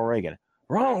like, Ronald Reagan,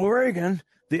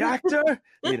 the actor,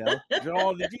 did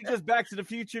you just Back to the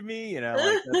Future me?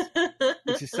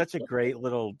 It's just such a great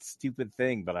little stupid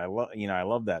thing, but I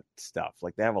love that stuff.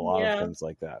 Like, they have a lot of things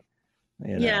like that.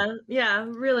 Yeah,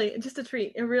 really, just a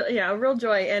treat. A real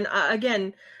joy. And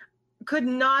again, could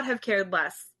not have cared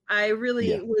less. I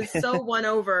really was so won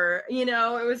over,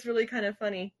 it was really kind of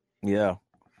funny. Yeah,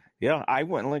 I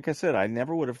went, like I said, I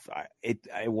never would have, it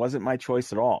wasn't my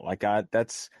choice at all.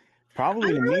 That's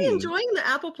probably I'm really enjoying the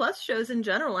Apple Plus shows in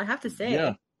general, I have to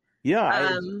say.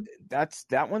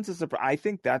 That one's a surprise. I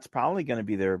think that's probably going to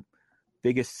be their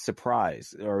biggest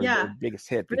surprise or their biggest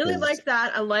hit. Really like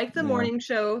that. I like the morning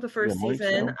show, the first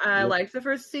season. I liked the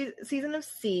first season of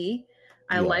C.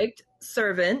 I liked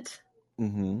Servant.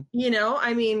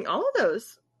 Mm-hmm. All of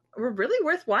those were really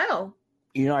worthwhile.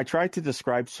 I tried to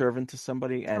describe Servant to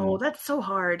somebody, and that's so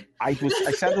hard. I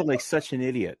sounded like such an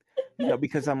idiot,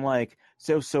 because I'm like,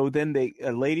 so then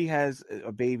a lady has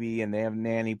a baby and they have a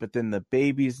nanny, but then the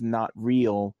baby's not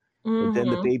real. But then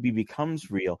the baby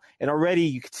becomes real, and already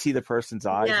you can see the person's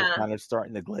eyes are kind of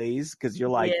starting to glaze, because you're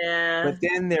like, but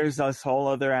then there's this whole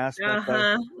other aspect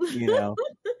of,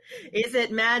 is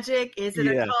it magic? Is it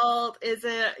a cult? Is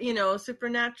it,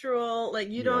 supernatural? Like,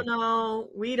 you don't know.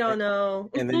 We don't know.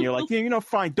 And then you're like,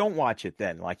 fine, don't watch it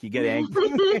then. Like, you get angry.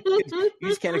 You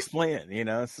just can't explain it.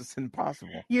 It's just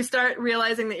impossible. You start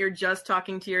realizing that you're just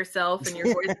talking to yourself, and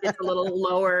your voice gets a little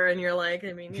lower, and you're like,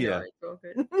 it's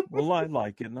okay. Well, I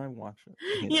like it, and I watch it.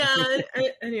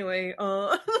 Anyway,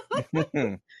 what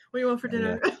do you want for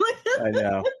dinner? I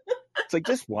know. It's like,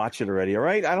 just watch it already, all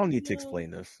right? I don't need to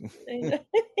explain this.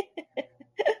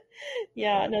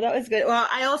 That was good. Well,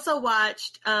 I also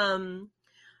watched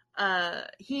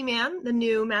He-Man, the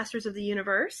new Masters of the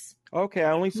Universe. Okay,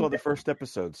 I only saw the first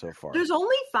episode so far. There's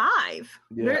only 5.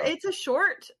 It's a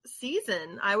short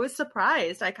season. I was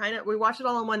surprised. We watched it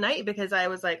all in one night because I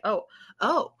was like, oh,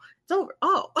 it's over.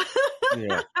 Oh,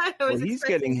 yeah. Well, he's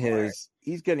getting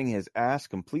his ass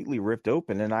completely ripped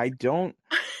open, and I don't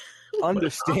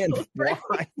understand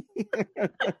why.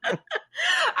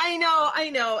 I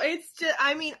know. It's just,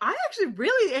 I actually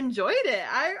really enjoyed it.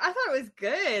 I thought it was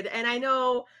good, and I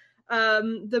know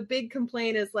the big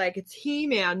complaint is like, it's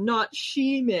He-Man, not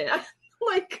She-Man.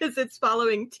 like, because it's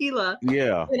following Tila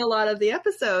in a lot of the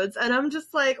episodes. And I'm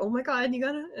just like, oh my God,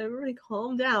 everybody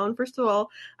calm down. First of all,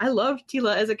 I loved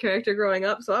Tila as a character growing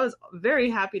up. So I was very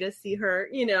happy to see her,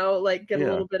 like get a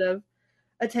little bit of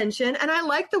attention. And I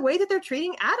like the way that they're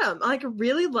treating Adam. Like, I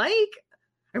really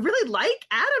like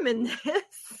Adam in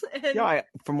this. And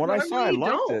from what I saw, I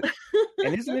liked it.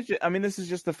 And isn't it? I mean, this is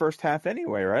just the first half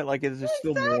anyway, right? Like, there's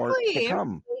still more to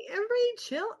come. Everybody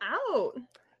chill out.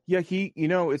 Yeah,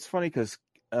 it's funny because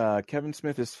Kevin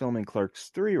Smith is filming Clerks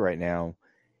 3 right now,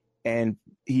 and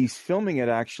he's filming it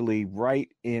actually right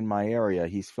in my area.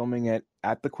 He's filming it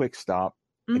at the Quick Stop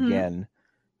again,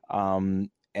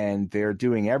 and they're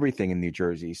doing everything in New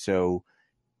Jersey. So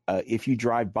if you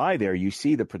drive by there, you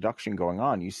see the production going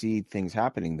on. You see things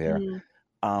happening there.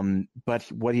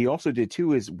 But what he also did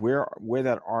too is where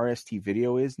that RST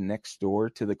video is next door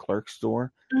to the Clerks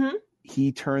store.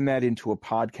 He turned that into a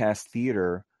podcast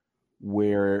theater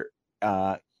where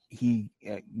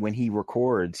when he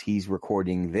records, he's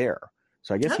recording there.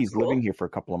 So I guess he's living here for a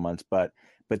couple of months, but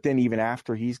then even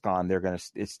after he's gone,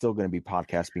 it's still going to be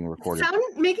podcasts being recorded.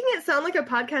 Making it sound like a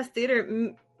podcast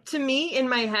theater, to me, in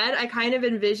my head, I kind of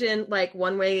envision like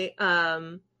one-way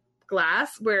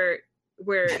glass where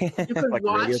you could like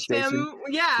watch him.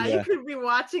 Yeah, you could be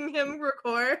watching him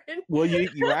record. Well,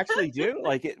 you actually do.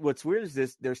 Like, what's weird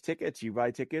is there's tickets. You buy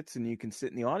tickets and you can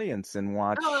sit in the audience and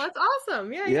watch. Oh, that's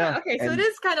awesome. Yeah. Okay, so it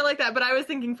is kind of like that, but I was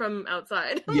thinking from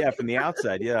outside. Yeah, from the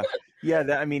outside. Yeah. Yeah.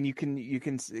 I mean, you can,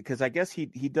 because I guess he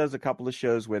does a couple of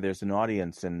shows where there's an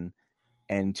audience,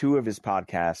 and two of his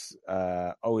podcasts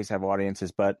always have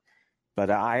audiences, but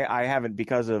I haven't,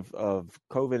 because of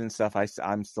COVID and stuff.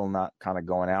 I'm still not kind of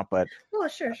going out, but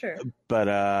sure.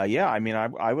 But yeah, I mean,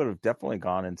 I would have definitely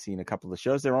gone and seen a couple of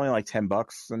shows. They're only like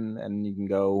 $10, and you can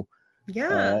go.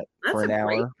 Yeah, that's for an a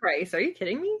great hour. price. Are you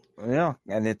kidding me? Yeah,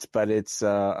 and it's kind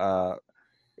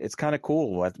of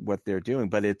cool what they're doing,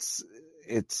 but it's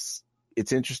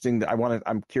interesting.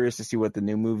 I'm curious to see what the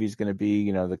new movie is going to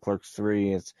be. The Clerks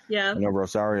 3. I know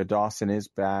Rosario Dawson is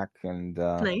back, and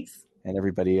nice. And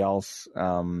everybody else.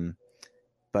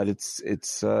 But it's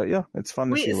fun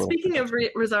to see. Speaking of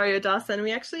Rosario Dawson,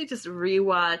 we actually just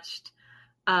rewatched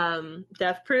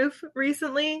Death Proof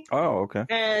recently. Oh, okay.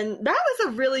 And that was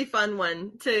a really fun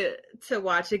one to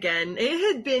watch again.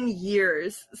 It had been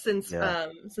years since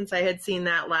I had seen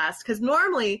that last, because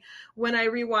normally when I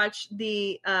rewatch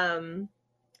the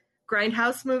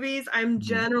Grindhouse movies, I'm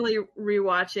generally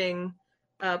rewatching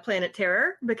Planet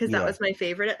Terror, because that was my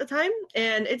favorite at the time,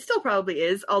 and it still probably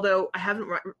is, although I haven't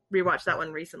rewatched that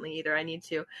one recently either. I need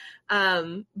to.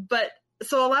 But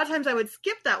so a lot of times I would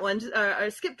skip that one, or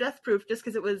skip Death Proof, just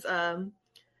because it was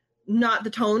not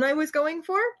the tone I was going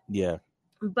for. Yeah.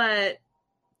 But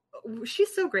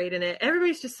she's so great in it.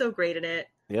 Everybody's just so great in it.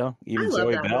 Yeah, even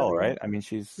Zoe Bell, movie. Right? I mean,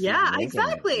 she's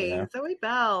exactly. Zoe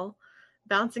Bell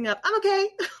bouncing up. I'm okay.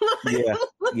 Yeah.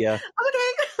 I'm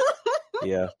okay.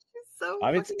 Yeah. So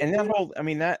and that whole, I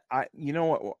mean, that I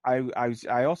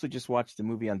also just watched a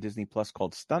movie on Disney Plus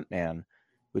called Stuntman,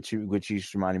 which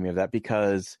just reminded me of that,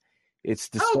 because it's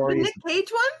the story. The Nick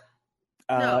Cage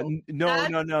one?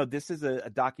 No. This is a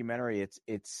documentary.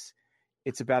 It's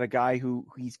about a guy who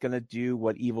he's gonna do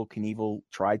what Evel Knievel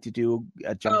tried to do,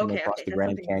 jumping across the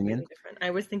Grand Canyon. Really, I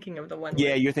was thinking of the one.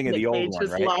 Yeah, you're thinking of the old one,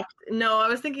 right? No, I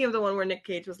was thinking of the one where Nick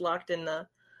Cage was locked in the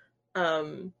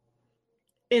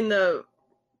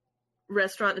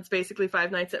restaurant. It's basically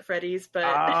Five Nights at Freddy's, but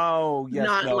not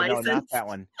licensed. No, not that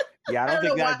one. Yeah, I don't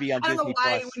think that'd be on Disney Plus.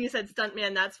 I don't know why when you said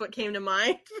Stuntman, that's what came to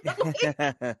mind.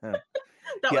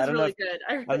 That was really good.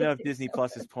 I don't know if Disney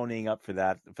Plus is ponying up for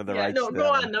that, for the rights. No,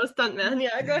 go on. No Stuntman.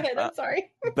 Yeah, go ahead. I'm sorry.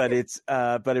 But it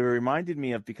reminded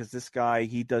me of, because this guy,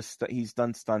 he's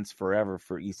done stunts forever.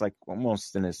 He's like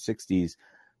almost in his 60s,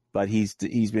 but he's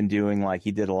been doing, like,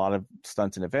 he did a lot of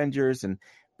stunts in Avengers,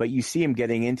 but you see him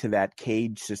getting into that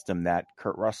cage system that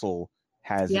Kurt Russell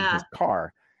has in his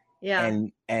car. Yeah.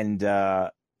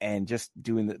 And just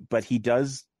doing but he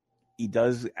does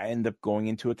end up going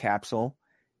into a capsule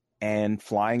and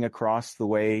flying across the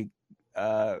way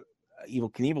Evel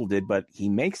Knievel did, but he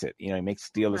makes it. He makes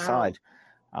it the other side,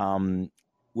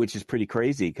 which is pretty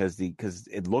crazy, because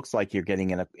it looks like you're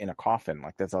getting in a coffin.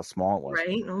 Like, that's how small it was.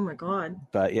 Right? Oh my God.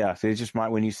 But yeah, so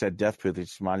when you said Death Proof, it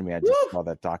just reminded me. I just saw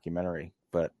that documentary.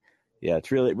 But yeah, it's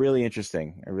really, really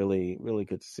interesting. Really, really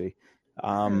good to see.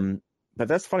 But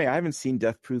that's funny. I haven't seen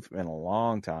Death Proof in a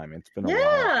long time. It's been a while.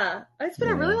 Yeah, it's been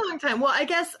a really long time. Well, I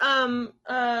guess Quentin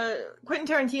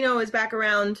Tarantino is back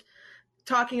around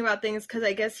talking about things, because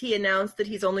I guess he announced that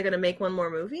he's only going to make one more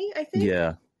movie, I think.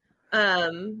 Yeah.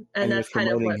 And that's kind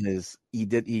of what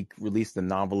he released the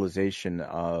novelization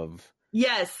of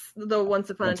Yes, the Once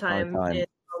Upon a Time in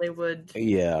Hollywood.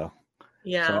 Yeah.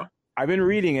 Yeah. So I've been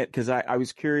reading it because I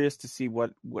was curious to see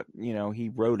what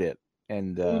he wrote it,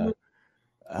 and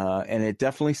and it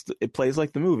definitely it plays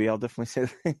like the movie. I'll definitely say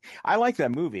that. I like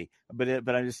that movie, but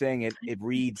I'm just saying it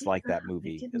reads like that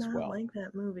movie as well. I did not like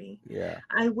that movie. Yeah,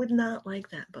 I would not like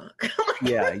that book.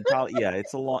 Yeah,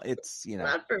 it's a lot. It's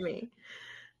not for me.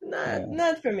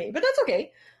 Not for me, but that's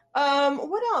okay.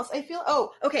 What else? I feel.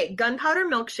 Oh, okay. Gunpowder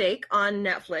Milkshake on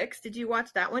Netflix. Did you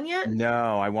watch that one yet?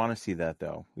 No, I want to see that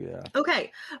though. Yeah.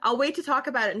 Okay, I'll wait to talk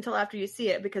about it until after you see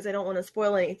it because I don't want to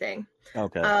spoil anything.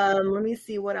 Okay. Let me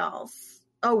see what else.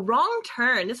 Oh, Wrong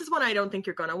Turn. This is one I don't think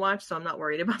you're going to watch, so I'm not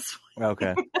worried about spoiling.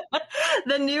 Okay.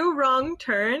 The new Wrong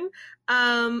Turn.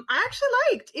 I actually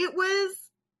liked. It was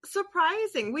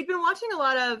surprising. We'd been watching a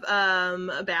lot of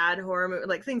bad horror movies,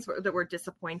 like things that were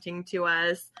disappointing to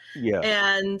us. Yeah.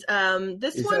 And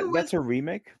that's a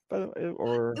remake, by the way,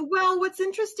 or well, what's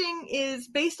interesting is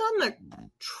based on the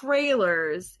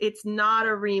trailers, it's not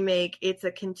a remake, it's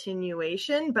a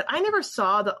continuation, but I never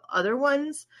saw the other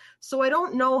ones, so I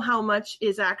don't know how much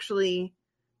is actually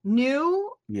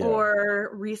new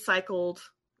or recycled,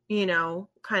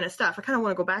 kind of stuff. I kind of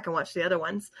want to go back and watch the other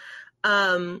ones.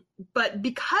 But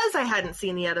because I hadn't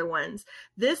seen the other ones,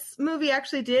 this movie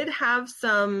actually did have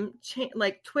some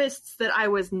twists that I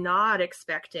was not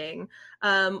expecting,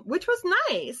 which was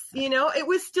nice. It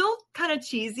was still kind of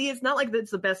cheesy. It's not like it's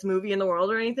the best movie in the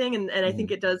world or anything. And I think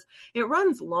it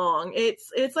runs long.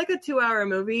 It's like a 2-hour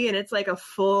movie, and it's like a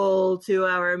full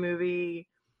 2-hour movie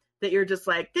that you're just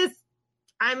like,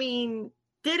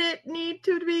 did it need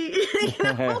to be, like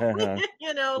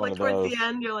towards the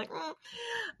end, you're like,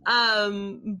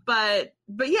 but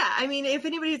yeah, I mean, if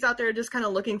anybody's out there just kind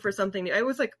of looking for something new, it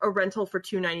was like a rental for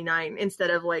 $2.99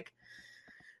 instead of like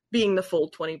being the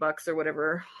full $20 or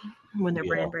whatever when they're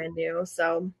brand new.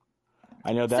 So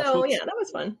I know that was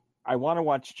fun. I want to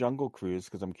watch Jungle Cruise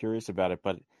because I'm curious about it,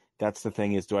 but that's the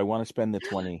thing is, do I want to spend the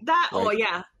 20? Oh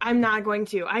yeah, I'm not going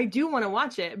to. I do want to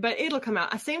watch it, but it'll come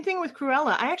out. Same thing with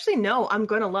Cruella. I actually know I'm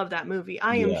going to love that movie.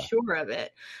 I am sure of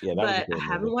it. Yeah, but I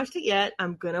haven't watched it yet.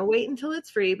 I'm going to wait until it's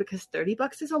free because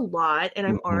 $30 is a lot, and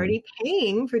I'm already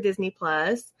paying for Disney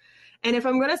Plus. And if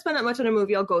I'm going to spend that much on a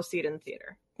movie, I'll go see it in the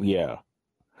theater. Yeah.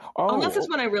 Oh. Unless it's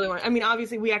one I really want. I mean,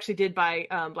 obviously, we actually did buy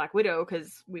Black Widow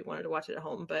because we wanted to watch it at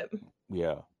home, but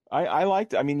yeah. I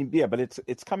liked. I mean, yeah, but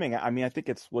it's coming. I mean, I think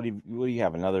it's what do you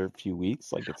have, another few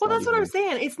weeks? Like, well, that's what I'm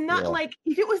saying. It's not like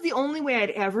if it was the only way I'd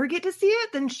ever get to see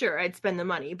it, then sure, I'd spend the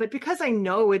money. But because I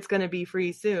know it's going to be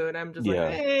free soon, I'm just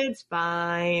like, it's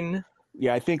fine.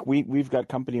 Yeah, I think we've got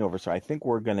company over, so I think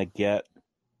we're going to get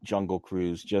Jungle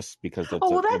Cruise just because it's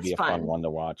it'd be a fun one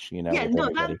to watch. Yeah, no,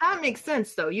 that makes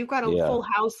sense though. You've got a full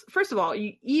house. First of all,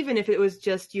 even if it was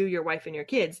just you, your wife, and your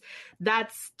kids,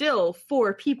 that's still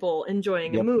 4 people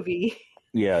enjoying a movie.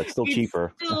 Yeah, it's still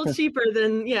cheaper. Still cheaper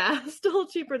than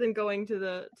going to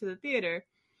the theater.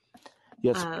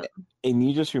 Yes, and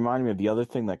you just reminded me of the other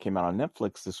thing that came out on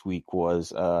Netflix this week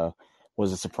was a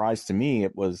surprise to me.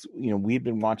 It was we'd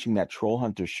been watching that Troll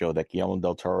Hunter show, that Guillermo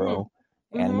del Toro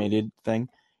animated thing.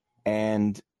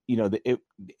 And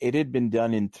it had been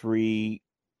done in 3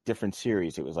 different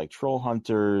series. It was like Troll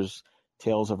Hunters,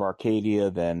 Tales of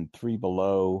Arcadia, then 3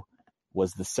 Below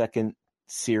was the second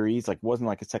series. Like, it wasn't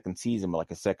like a second season, but like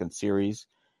a second series.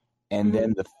 And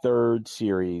then the 3rd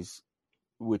series,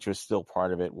 which was still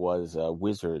part of it, was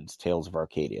Wizards, Tales of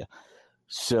Arcadia.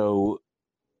 So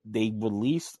they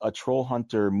released a Troll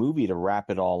Hunter movie to wrap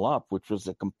it all up, which was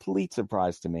a complete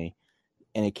surprise to me.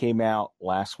 And it came out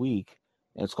last week.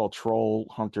 And it's called Troll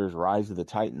Hunters: Rise of the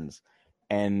Titans.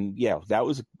 And yeah, that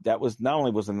was not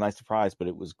only was it a nice surprise, but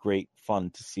it was great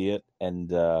fun to see it.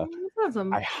 And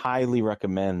awesome. I highly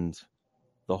recommend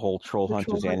the whole Troll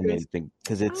Hunters animated thing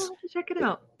because it's check it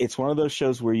out. It's one of those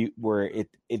shows where it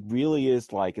really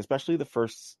is like, especially the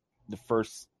first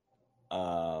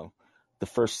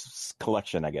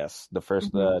collection, I guess, the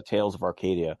first Tales of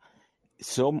Arcadia.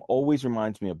 So always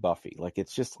reminds me of Buffy. Like,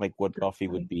 it's just like what Buffy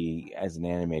would be as an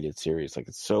animated series. Like,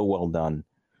 it's so well done.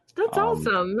 That's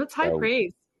awesome. That's high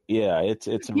praise. Yeah, it's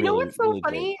a really, what's so really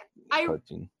funny?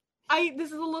 Cartoon.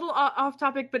 This is a little off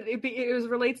topic, but it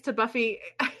relates to Buffy.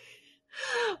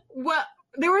 Well,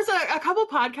 there was a couple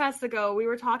podcasts ago, we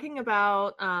were talking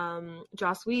about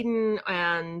Joss Whedon,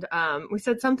 and we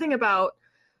said something about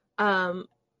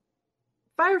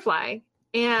Firefly,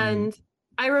 and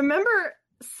I remember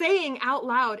saying out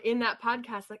loud in that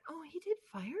podcast, like, oh, he did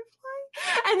Firefly?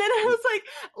 And then I was like,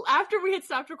 after we had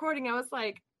stopped recording, I was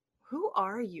like, who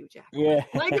are you, Jack? Yeah.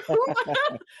 Like, who are,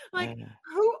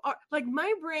 like,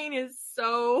 my brain is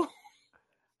so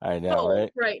I know,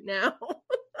 right? Right now.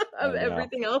 of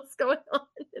everything else going on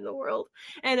in the world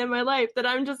and in my life that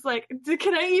I'm just like,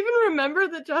 can I even remember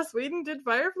that Joss Whedon did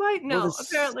Firefly? No,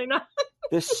 apparently not.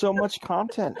 There's so much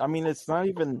content. I mean, it's not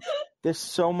even. There's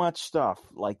so much stuff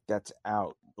like that's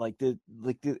out.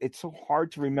 It's so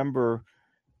hard to remember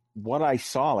what I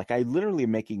saw. Like, I literally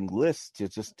am making lists to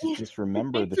just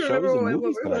remember the shows and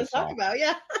movies that I saw. Talk about,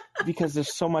 yeah. Because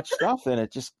there's so much stuff, and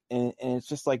it's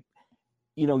just like,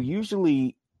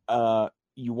 usually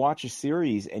you watch a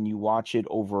series and you watch it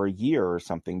over a year or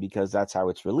something because that's how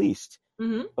it's released.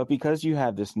 Mm-hmm. But because you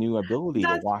have this new ability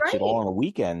to watch it all on a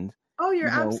weekend. Oh, you're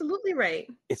absolutely right.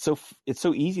 It's so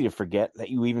easy to forget that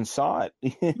you even saw it,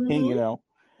 Mm-hmm.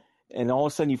 And all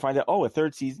of a sudden you find out, a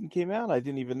third season came out. I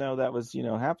didn't even know that was,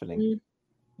 happening,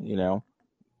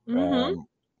 Mm-hmm.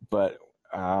 But,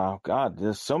 God,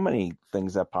 there's so many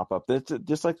things that pop up. It's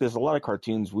just like there's a lot of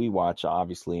cartoons we watch,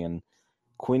 obviously, and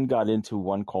Quinn got into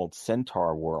one called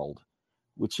Centaur World,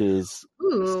 which is...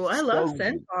 Ooh, I love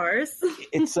centaurs.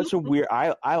 It's such a weird...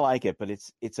 I like it, but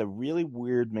it's a really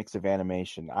weird mix of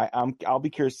animation. I'll be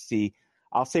curious to see.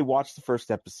 I'll say watch the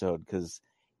first episode because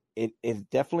it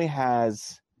definitely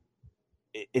has...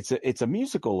 It's a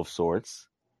musical of sorts,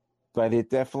 but it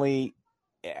definitely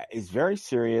is very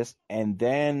serious, and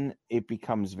then it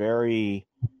becomes very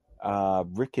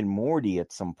Rick and Morty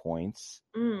at some points.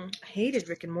 I hated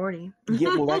Rick and Morty.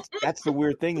 Yeah, well, that's the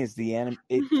weird thing is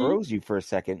it throws you for a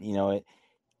second. It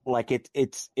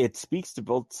speaks to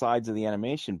both sides of the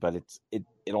animation, but it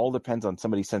all depends on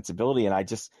somebody's sensibility. And I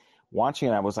just watching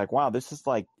it, I was like, wow, this is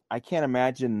like, I can't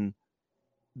imagine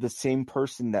the same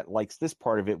person that likes this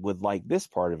part of it would like this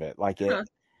part of it. Like it,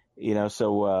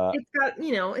 so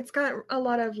it's got a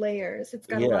lot of layers. It's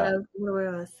got a lot of, what do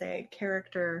I want to say,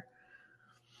 character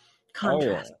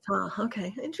contrast.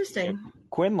 Okay, interesting. Yeah.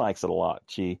 Quinn likes it a lot.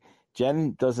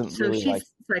 Jen doesn't really like. So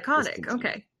she's psychotic.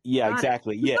 Okay. Yeah,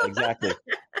 exactly. Yeah, exactly.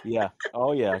 Yeah.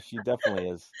 Oh, yeah. She definitely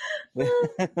is.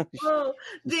 Well,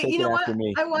 you know what?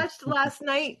 I watched last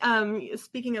night.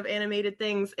 Speaking of animated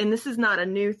things, and this is not a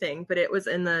new thing, but it was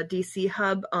in the DC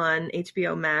Hub on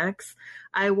HBO Max.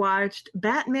 I watched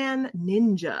Batman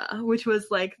Ninja, which was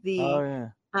like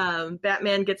the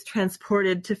Batman gets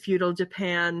transported to feudal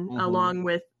Japan along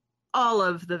with all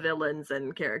of the villains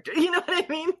and characters. You know what I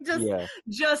mean?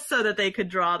 Just so that they could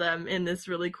draw them in this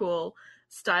really cool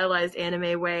stylized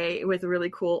anime way with really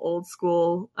cool old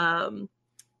school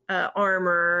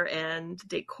armor and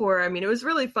decor. I mean, it was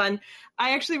really fun.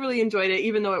 I actually really enjoyed it,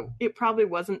 even though it probably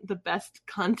wasn't the best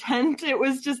content. It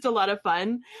was just a lot of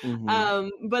fun.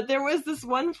 Mm-hmm. But there was this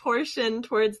one portion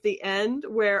towards the end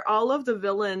where all of the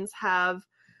villains have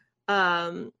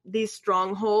these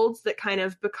strongholds that kind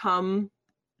of become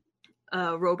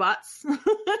robots,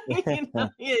 like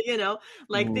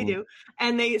they do,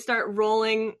 and they start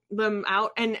rolling them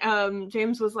out. And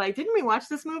James was like, "Didn't we watch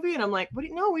this movie?" And I'm like, "What?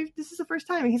 No, this is the first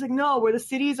time." And he's like, "No, where the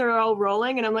cities are all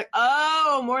rolling." And I'm like,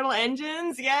 "Oh, Mortal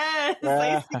Engines, yes,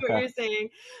 I see what you're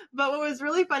saying." But what was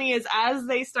really funny is as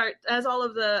all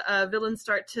of the villains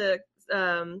start to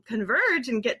converge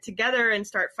and get together and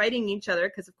start fighting each other,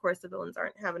 because of course the villains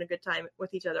aren't having a good time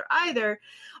with each other either,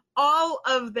 all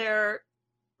of their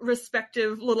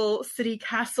respective little city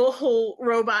castle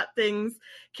robot things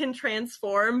can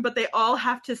transform, but they all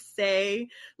have to say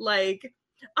like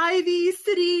Ivy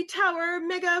City Tower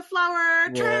Mega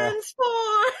Flower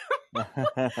Transform.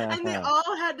 And they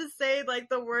all had to say like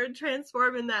the word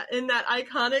transform in that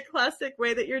iconic classic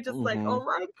way that you're just like, oh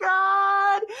my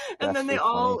god. And then they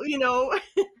all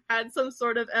had some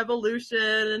sort of evolution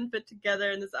and fit together,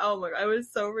 and this, oh my god, it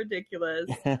was so ridiculous.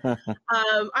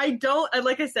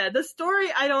 Like I said, the story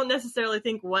I don't necessarily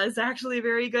think was actually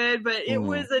very good, but it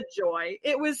was a joy.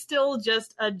 It was still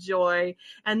just a joy,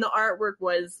 and the artwork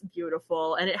was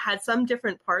beautiful, and it had some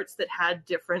different parts that had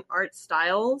different art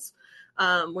styles,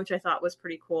 which I thought was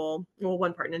pretty cool. Well,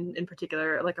 one part in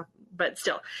particular, but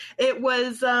still, it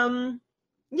was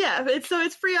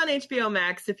it's free on HBO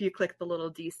Max if you click the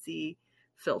little DC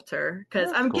filter,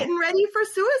 because I'm getting ready for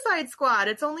Suicide Squad.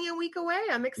 It's only a week away.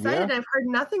 I'm excited. I've heard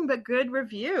nothing but good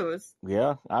reviews.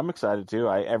 Yeah, I'm excited too.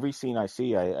 Every scene I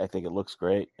see, I think it looks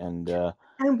great, and I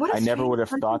never would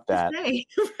have thought that. Right?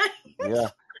 Yeah,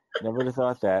 never would have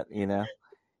thought that.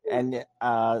 And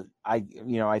I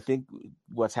think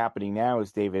what's happening now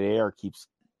is David Ayer keeps,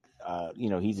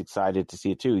 he's excited to see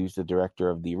it too. He's the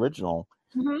director of the original,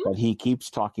 but he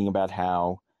keeps talking about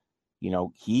how,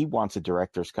 he wants a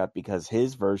director's cut because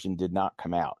his version did not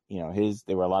come out.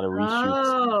 There were a lot of reshoots.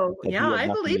 Oh, yeah, I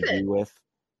believe it.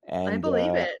 And I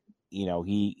believe it.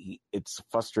 He it's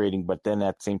frustrating, but then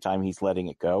at the same time he's letting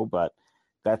it go. But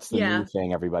that's the new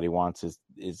thing everybody wants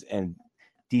is and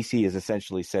DC has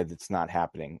essentially said it's not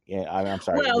happening. Yeah, I'm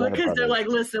sorry. Well, because they're like,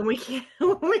 listen, we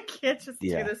can't just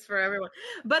do this for everyone.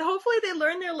 But hopefully they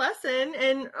learn their lesson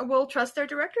and will trust their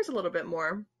directors a little bit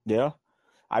more. Yeah.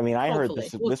 I mean, I heard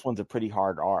this one's a pretty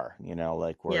hard R,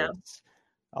 like where it's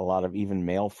a lot of even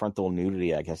male frontal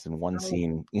nudity, I guess, in one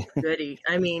scene. Goody.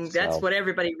 I mean, that's what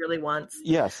everybody really wants.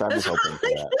 Yes, I was hoping for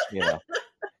that. Yeah.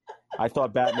 I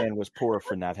thought Batman was poor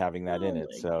for not having that in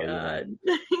it. So,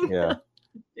 yeah.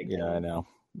 Yeah, I know.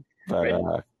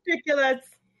 But, ridiculous.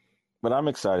 But I'm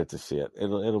excited to see it.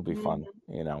 It'll be fun,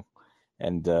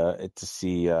 and to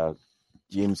see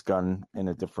James Gunn in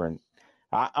a different.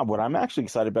 What I'm actually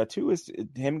excited about too is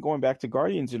him going back to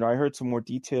Guardians. I heard some more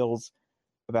details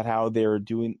about how they're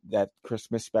doing that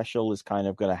Christmas special is kind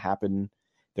of going to happen.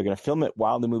 They're going to film it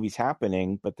while the movie's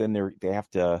happening, but then they have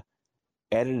to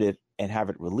edit it and have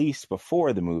it released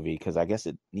before the movie because I guess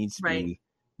it needs to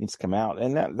come out,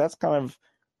 and that's kind of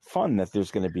fun that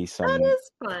there's going to be some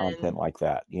content like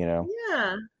that, Yeah.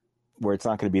 Where it's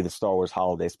not going to be the Star Wars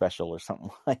holiday special or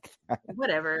something like that.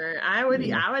 Whatever. I would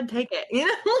take it. Give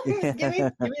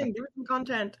me some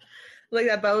content. Like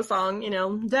that Bo song,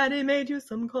 Daddy made you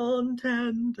some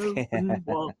content. I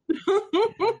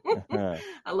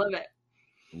love it.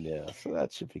 Yeah, so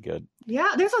that should be good.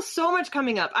 Yeah, there's so much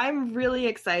coming up. I'm really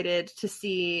excited to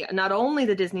see not only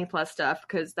the Disney Plus stuff,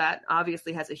 because that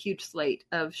obviously has a huge slate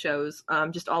of shows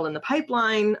just all in the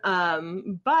pipeline,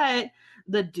 but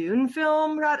the Dune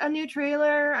film got a new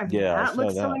trailer. I mean, that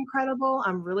looks so incredible.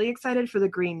 I'm really excited for the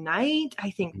Green Knight. I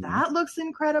think that looks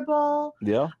incredible.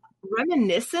 Yeah.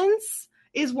 Reminiscence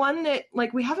is one that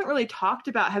we haven't really talked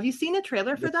about. Have you seen a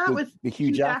trailer for that with the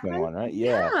Hugh Jackman one, right?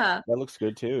 Yeah. That looks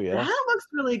good too. Yeah. That looks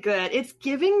really good. It's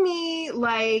giving me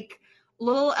little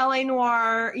LA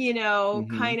Noire,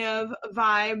 kind of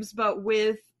vibes, but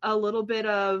with a little bit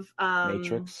of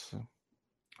Matrix.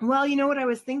 Well, what I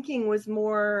was thinking was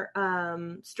more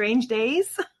Strange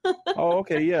Days. Oh,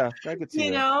 okay, yeah. I could see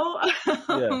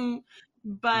that.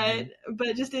 But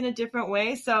just in a different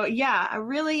way. So yeah, I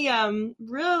really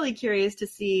really curious to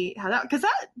see how that, because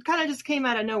that kind of just came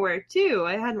out of nowhere too.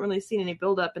 I hadn't really seen any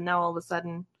build up, and now all of a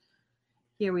sudden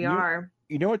here we are.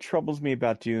 You know what troubles me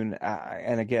about Dune,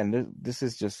 and again, this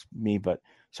is just me, but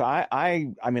so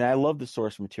I mean, I love the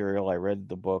source material. I read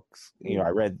the books. I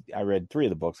read 3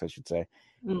 of the books, I should say,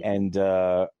 and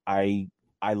I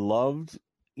loved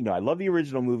I love the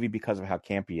original movie because of how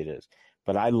campy it is.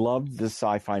 But I loved the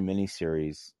sci-fi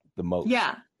miniseries the most.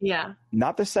 Yeah.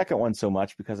 Not the second one so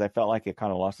much because I felt like it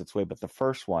kind of lost its way, but the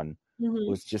first one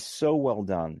was just so well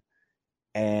done.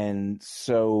 And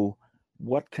so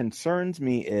what concerns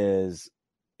me is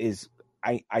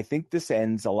I think this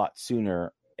ends a lot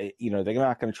sooner. They're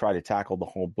not going to try to tackle the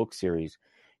whole book series.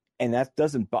 And that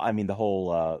doesn't, the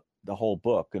whole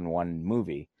book in one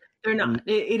movie. They're not.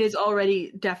 It is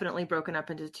already definitely broken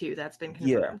up into 2. That's been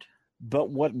confirmed. Yeah.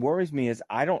 But what worries me is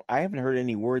I haven't heard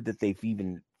any word that they've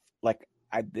even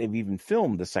they've even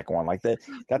filmed the second one like that.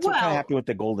 That's what kind of happened with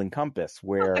the Golden Compass,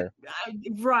 where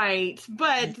right.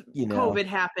 But COVID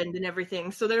happened and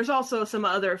everything, so there's also some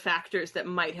other factors that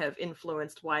might have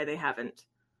influenced why they haven't.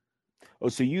 Oh,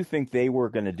 so you think they were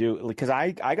going to do? Because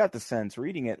I got the sense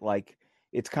reading it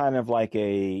it's kind of like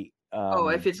a.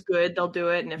 If it's good, they'll do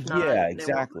it, and if not, yeah,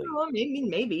 exactly.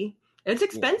 Maybe. It's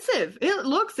expensive. Yeah. It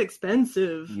looks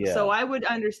expensive. Yeah. So I would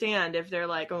understand if they're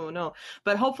like, oh no.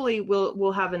 But hopefully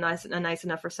we'll have a nice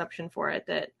enough reception for it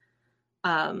that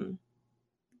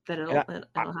it'll happen.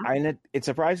 It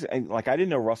surprised, I didn't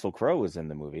know Russell Crowe was in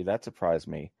the movie. That surprised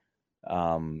me.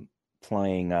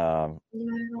 Playing I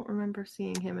don't remember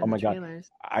seeing him in the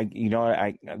trailers. God.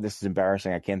 This is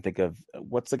embarrassing. I can't think of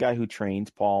what's the guy who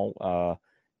trains Paul,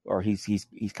 or he's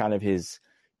kind of his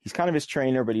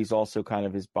trainer, but he's also kind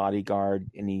of his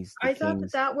bodyguard, and I thought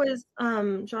that was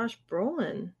Josh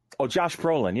Brolin. Oh, Josh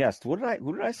Brolin, yes. What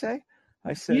did I say?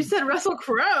 I said you said Russell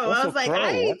Crowe. I was like,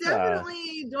 I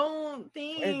definitely don't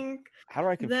think. How do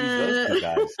I confuse those 2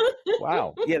 guys?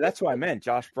 Wow. Yeah, that's what I meant.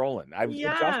 Josh Brolin.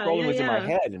 Josh Brolin was in my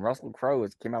head, and Russell Crowe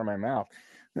came out of my mouth.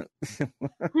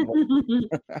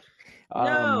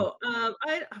 I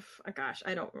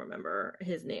don't remember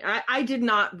his name. I did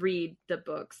not read the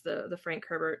books, the Frank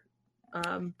Herbert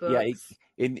books.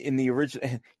 Yeah, in the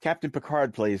original, Captain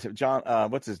Picard plays John.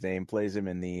 What's his name? Plays him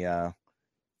in the.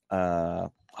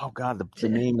 The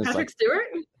name is Patrick Stewart.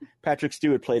 Patrick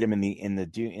Stewart played him in the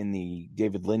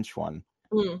David Lynch one.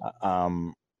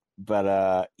 I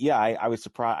was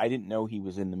surprised. I didn't know he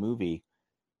was in the movie.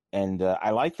 And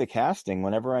I like the casting.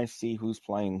 Whenever I see who's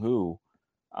playing who,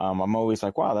 I'm always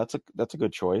like, wow, that's a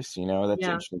good choice. That's an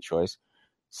interesting choice.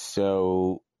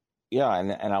 So Yeah,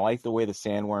 and I like the way the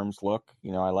sandworms look.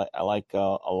 You know, I like a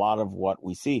lot of what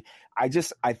we see. I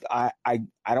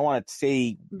don't want to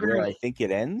say where I think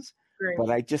it ends, but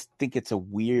I just think it's a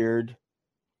weird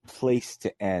place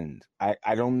to end.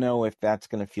 I don't know if that's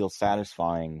going to feel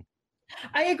satisfying.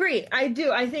 I agree. I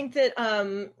do. I think that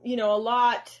you know, a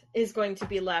lot is going to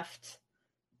be left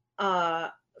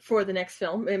for the next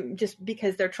film, just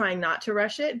because they're trying not to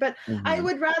rush it. But I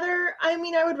would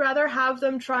rather have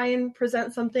them try and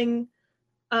present something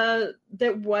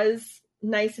that was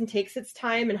nice and takes its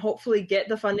time, and hopefully get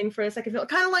the funding for a second film.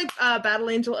 Kind of like Battle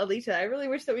Angel Alita. I really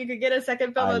wish that we could get a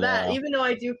second film of that, even though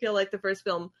I do feel like the first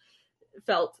film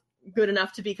felt good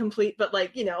enough to be complete. But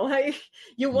like, you know,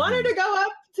 you want her to go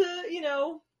up to, you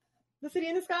know, the city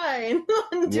in the sky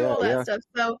and do all that stuff.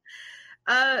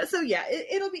 So yeah,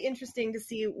 it'll be interesting to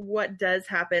see what does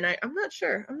happen. I'm not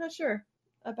sure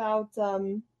about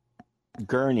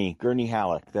Gurney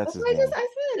Halleck. That's his name. I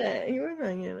said it. You were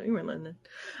letting it.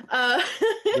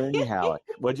 Gurney Halleck.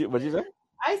 What'd you say?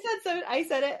 I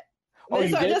said it. Oh,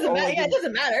 so it doesn't matter. Yeah, it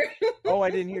doesn't matter. Oh, I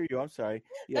didn't hear you. I'm sorry.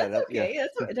 Yeah, that's okay. Yeah.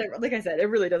 That's okay. Like I said, it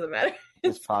really doesn't matter.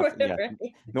 Just popped, yeah.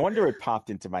 No wonder it popped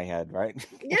into my head, right?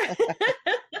 Yeah.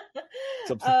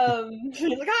 Like,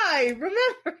 hi,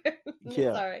 remember?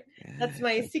 Yeah. Sorry. That's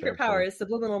my secret power, is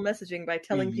subliminal messaging by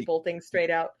telling people things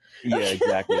straight out. Yeah,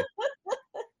 exactly.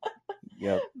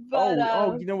 Yeah.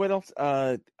 But, you know what else?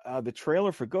 The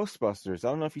trailer for Ghostbusters. I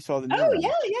don't know if you saw the new one.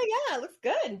 Yeah. It looks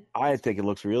good. I think it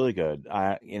looks really good.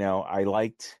 I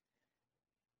liked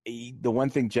the one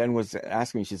thing Jen was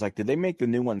asking me. She's like, "Did they make the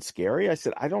new one scary?" I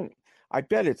said, I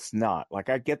bet it's not. Like,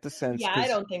 I get the sense. Yeah, I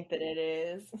don't think that it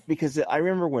is. Because I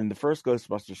remember when the first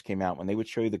Ghostbusters came out, when they would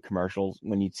show you the commercials,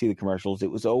 when you'd see the commercials,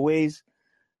 it was always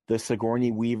the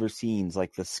Sigourney Weaver scenes,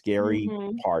 like the scary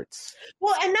parts.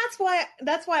 Well, and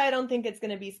that's why I don't think it's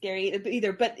going to be scary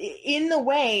either. But in the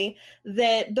way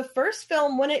that the first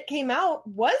film, when it came out,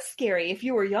 was scary. If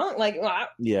you were young, like,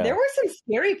 there were some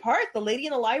scary parts. The lady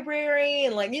in the library,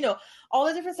 and like, you know, all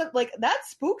the different stuff, like that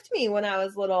spooked me when I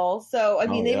was little. So I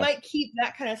mean, they might keep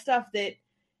that kind of stuff that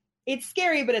it's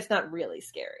scary, but it's not really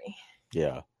scary.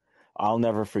 Yeah, I'll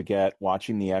never forget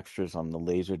watching the extras on the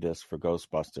Laserdisc for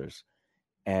Ghostbusters.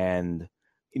 And,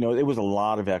 you know, it was a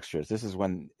lot of extras. This is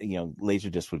when, you know,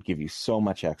 Laserdisc would give you so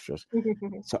much extras.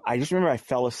 So I just remember I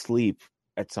fell asleep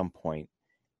at some point,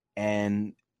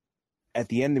 and at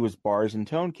the end there was Bars and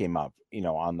Tone came up, you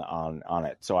know, on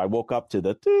it. So I woke up to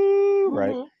the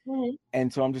right,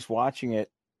 and so I'm just watching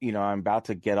it. You know, I'm about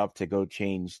to get up to go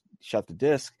shut the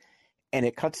disc, and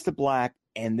it cuts to black,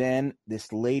 and then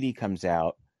this lady comes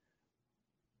out.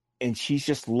 And she's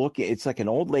just looking. It's like an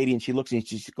old lady, and she looks, and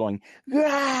she's just going,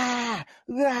 "Ah, ah,"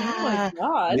 oh my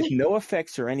God, with no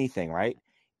effects or anything. Right?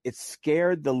 It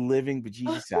scared the living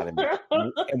bejesus out of me.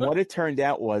 And what it turned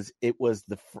out was it was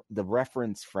the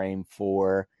reference frame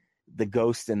for the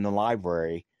ghost in the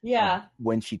library. Yeah.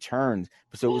 When she turned,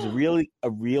 so it was really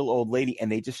a real old lady,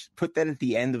 and they just put that at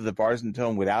the end of the Bars and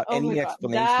Tone without any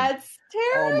explanation. That's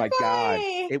terrifying. Oh my God,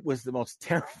 it was the most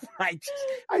terrifying.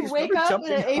 I just wake up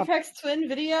in an Apex Twin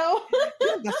video.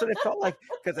 Yeah, that's what it felt like,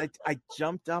 because I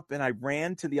jumped up and I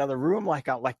ran to the other room like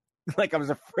I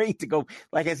was afraid to go,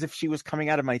 like as if she was coming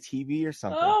out of my TV or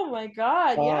something. Oh my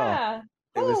God, yeah.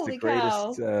 It was the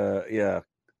greatest,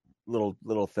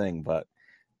 little thing, but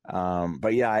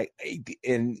yeah, I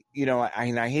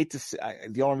hate to say,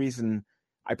 the only reason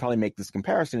I probably make this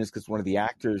comparison is because one of the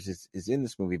actors is in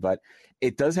this movie, but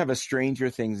it does have a Stranger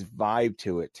Things vibe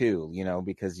to it too, you know,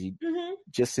 because you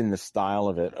just in the style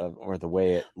of it, or the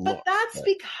way it looks. But that's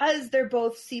because they're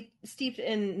both steeped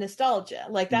in nostalgia.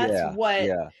 Like that's what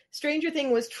Stranger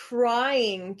Things was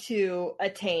trying to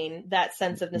attain, that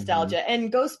sense of nostalgia.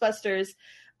 And Ghostbusters,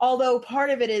 although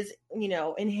part of it is, you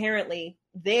know, inherently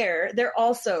there, they're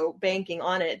also banking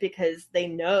on it because they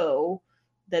know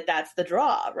that that's the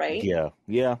draw, right? Yeah,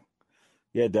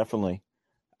 definitely.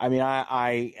 I mean,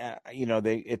 I you know,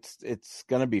 it's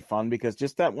gonna be fun, because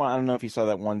just that one. I don't know if you saw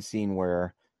that one scene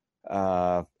where,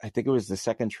 I think it was the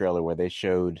second trailer where they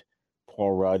showed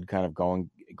Paul Rudd kind of going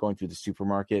through the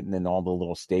supermarket, and then all the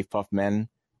little Stay Puft men,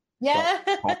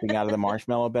 popping out of the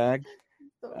marshmallow bag.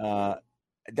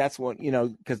 That's what, you know,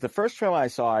 because the first trailer I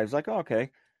saw, I was like, oh,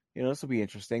 okay, you know, this will be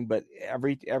interesting. But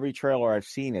every trailer I've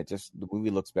seen, the movie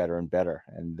looks better and better.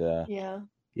 And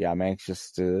I'm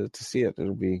anxious to see it.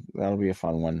 That'll be a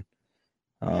fun one.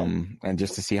 And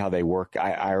just to see how they work.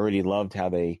 I already loved how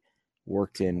they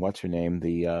worked in, what's her name,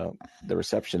 the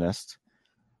receptionist,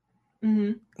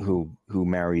 who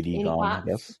married Egon, I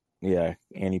guess. Yeah,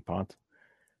 Annie Potts.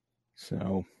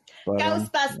 So, but,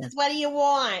 Ghostbusters, what do you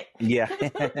want? Yeah,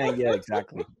 yeah,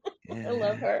 exactly. I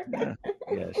love her.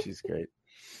 Yeah, she's great.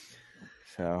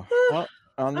 So, well,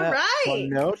 on that fun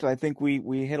note, I think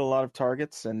we hit a lot of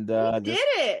targets, and did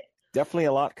it. Definitely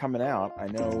a lot coming out. I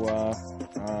know,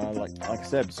 like I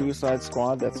said, Suicide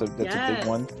Squad. That's a big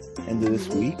one end of this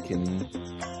week, and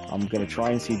I'm gonna try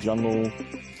and see Jungle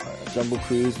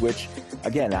Cruise, which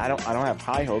again I don't have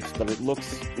high hopes, but it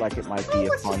looks like it might be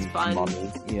a fun movie.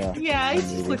 Yeah, it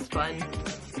just looks fun.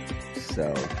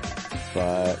 So,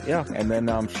 but yeah, and then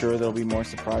I'm sure there'll be more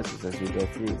surprises as we go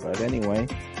through. But anyway,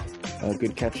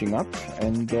 good catching up,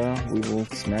 and we will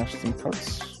smash some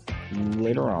cuts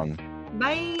later on.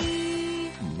 Bye.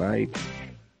 Bye.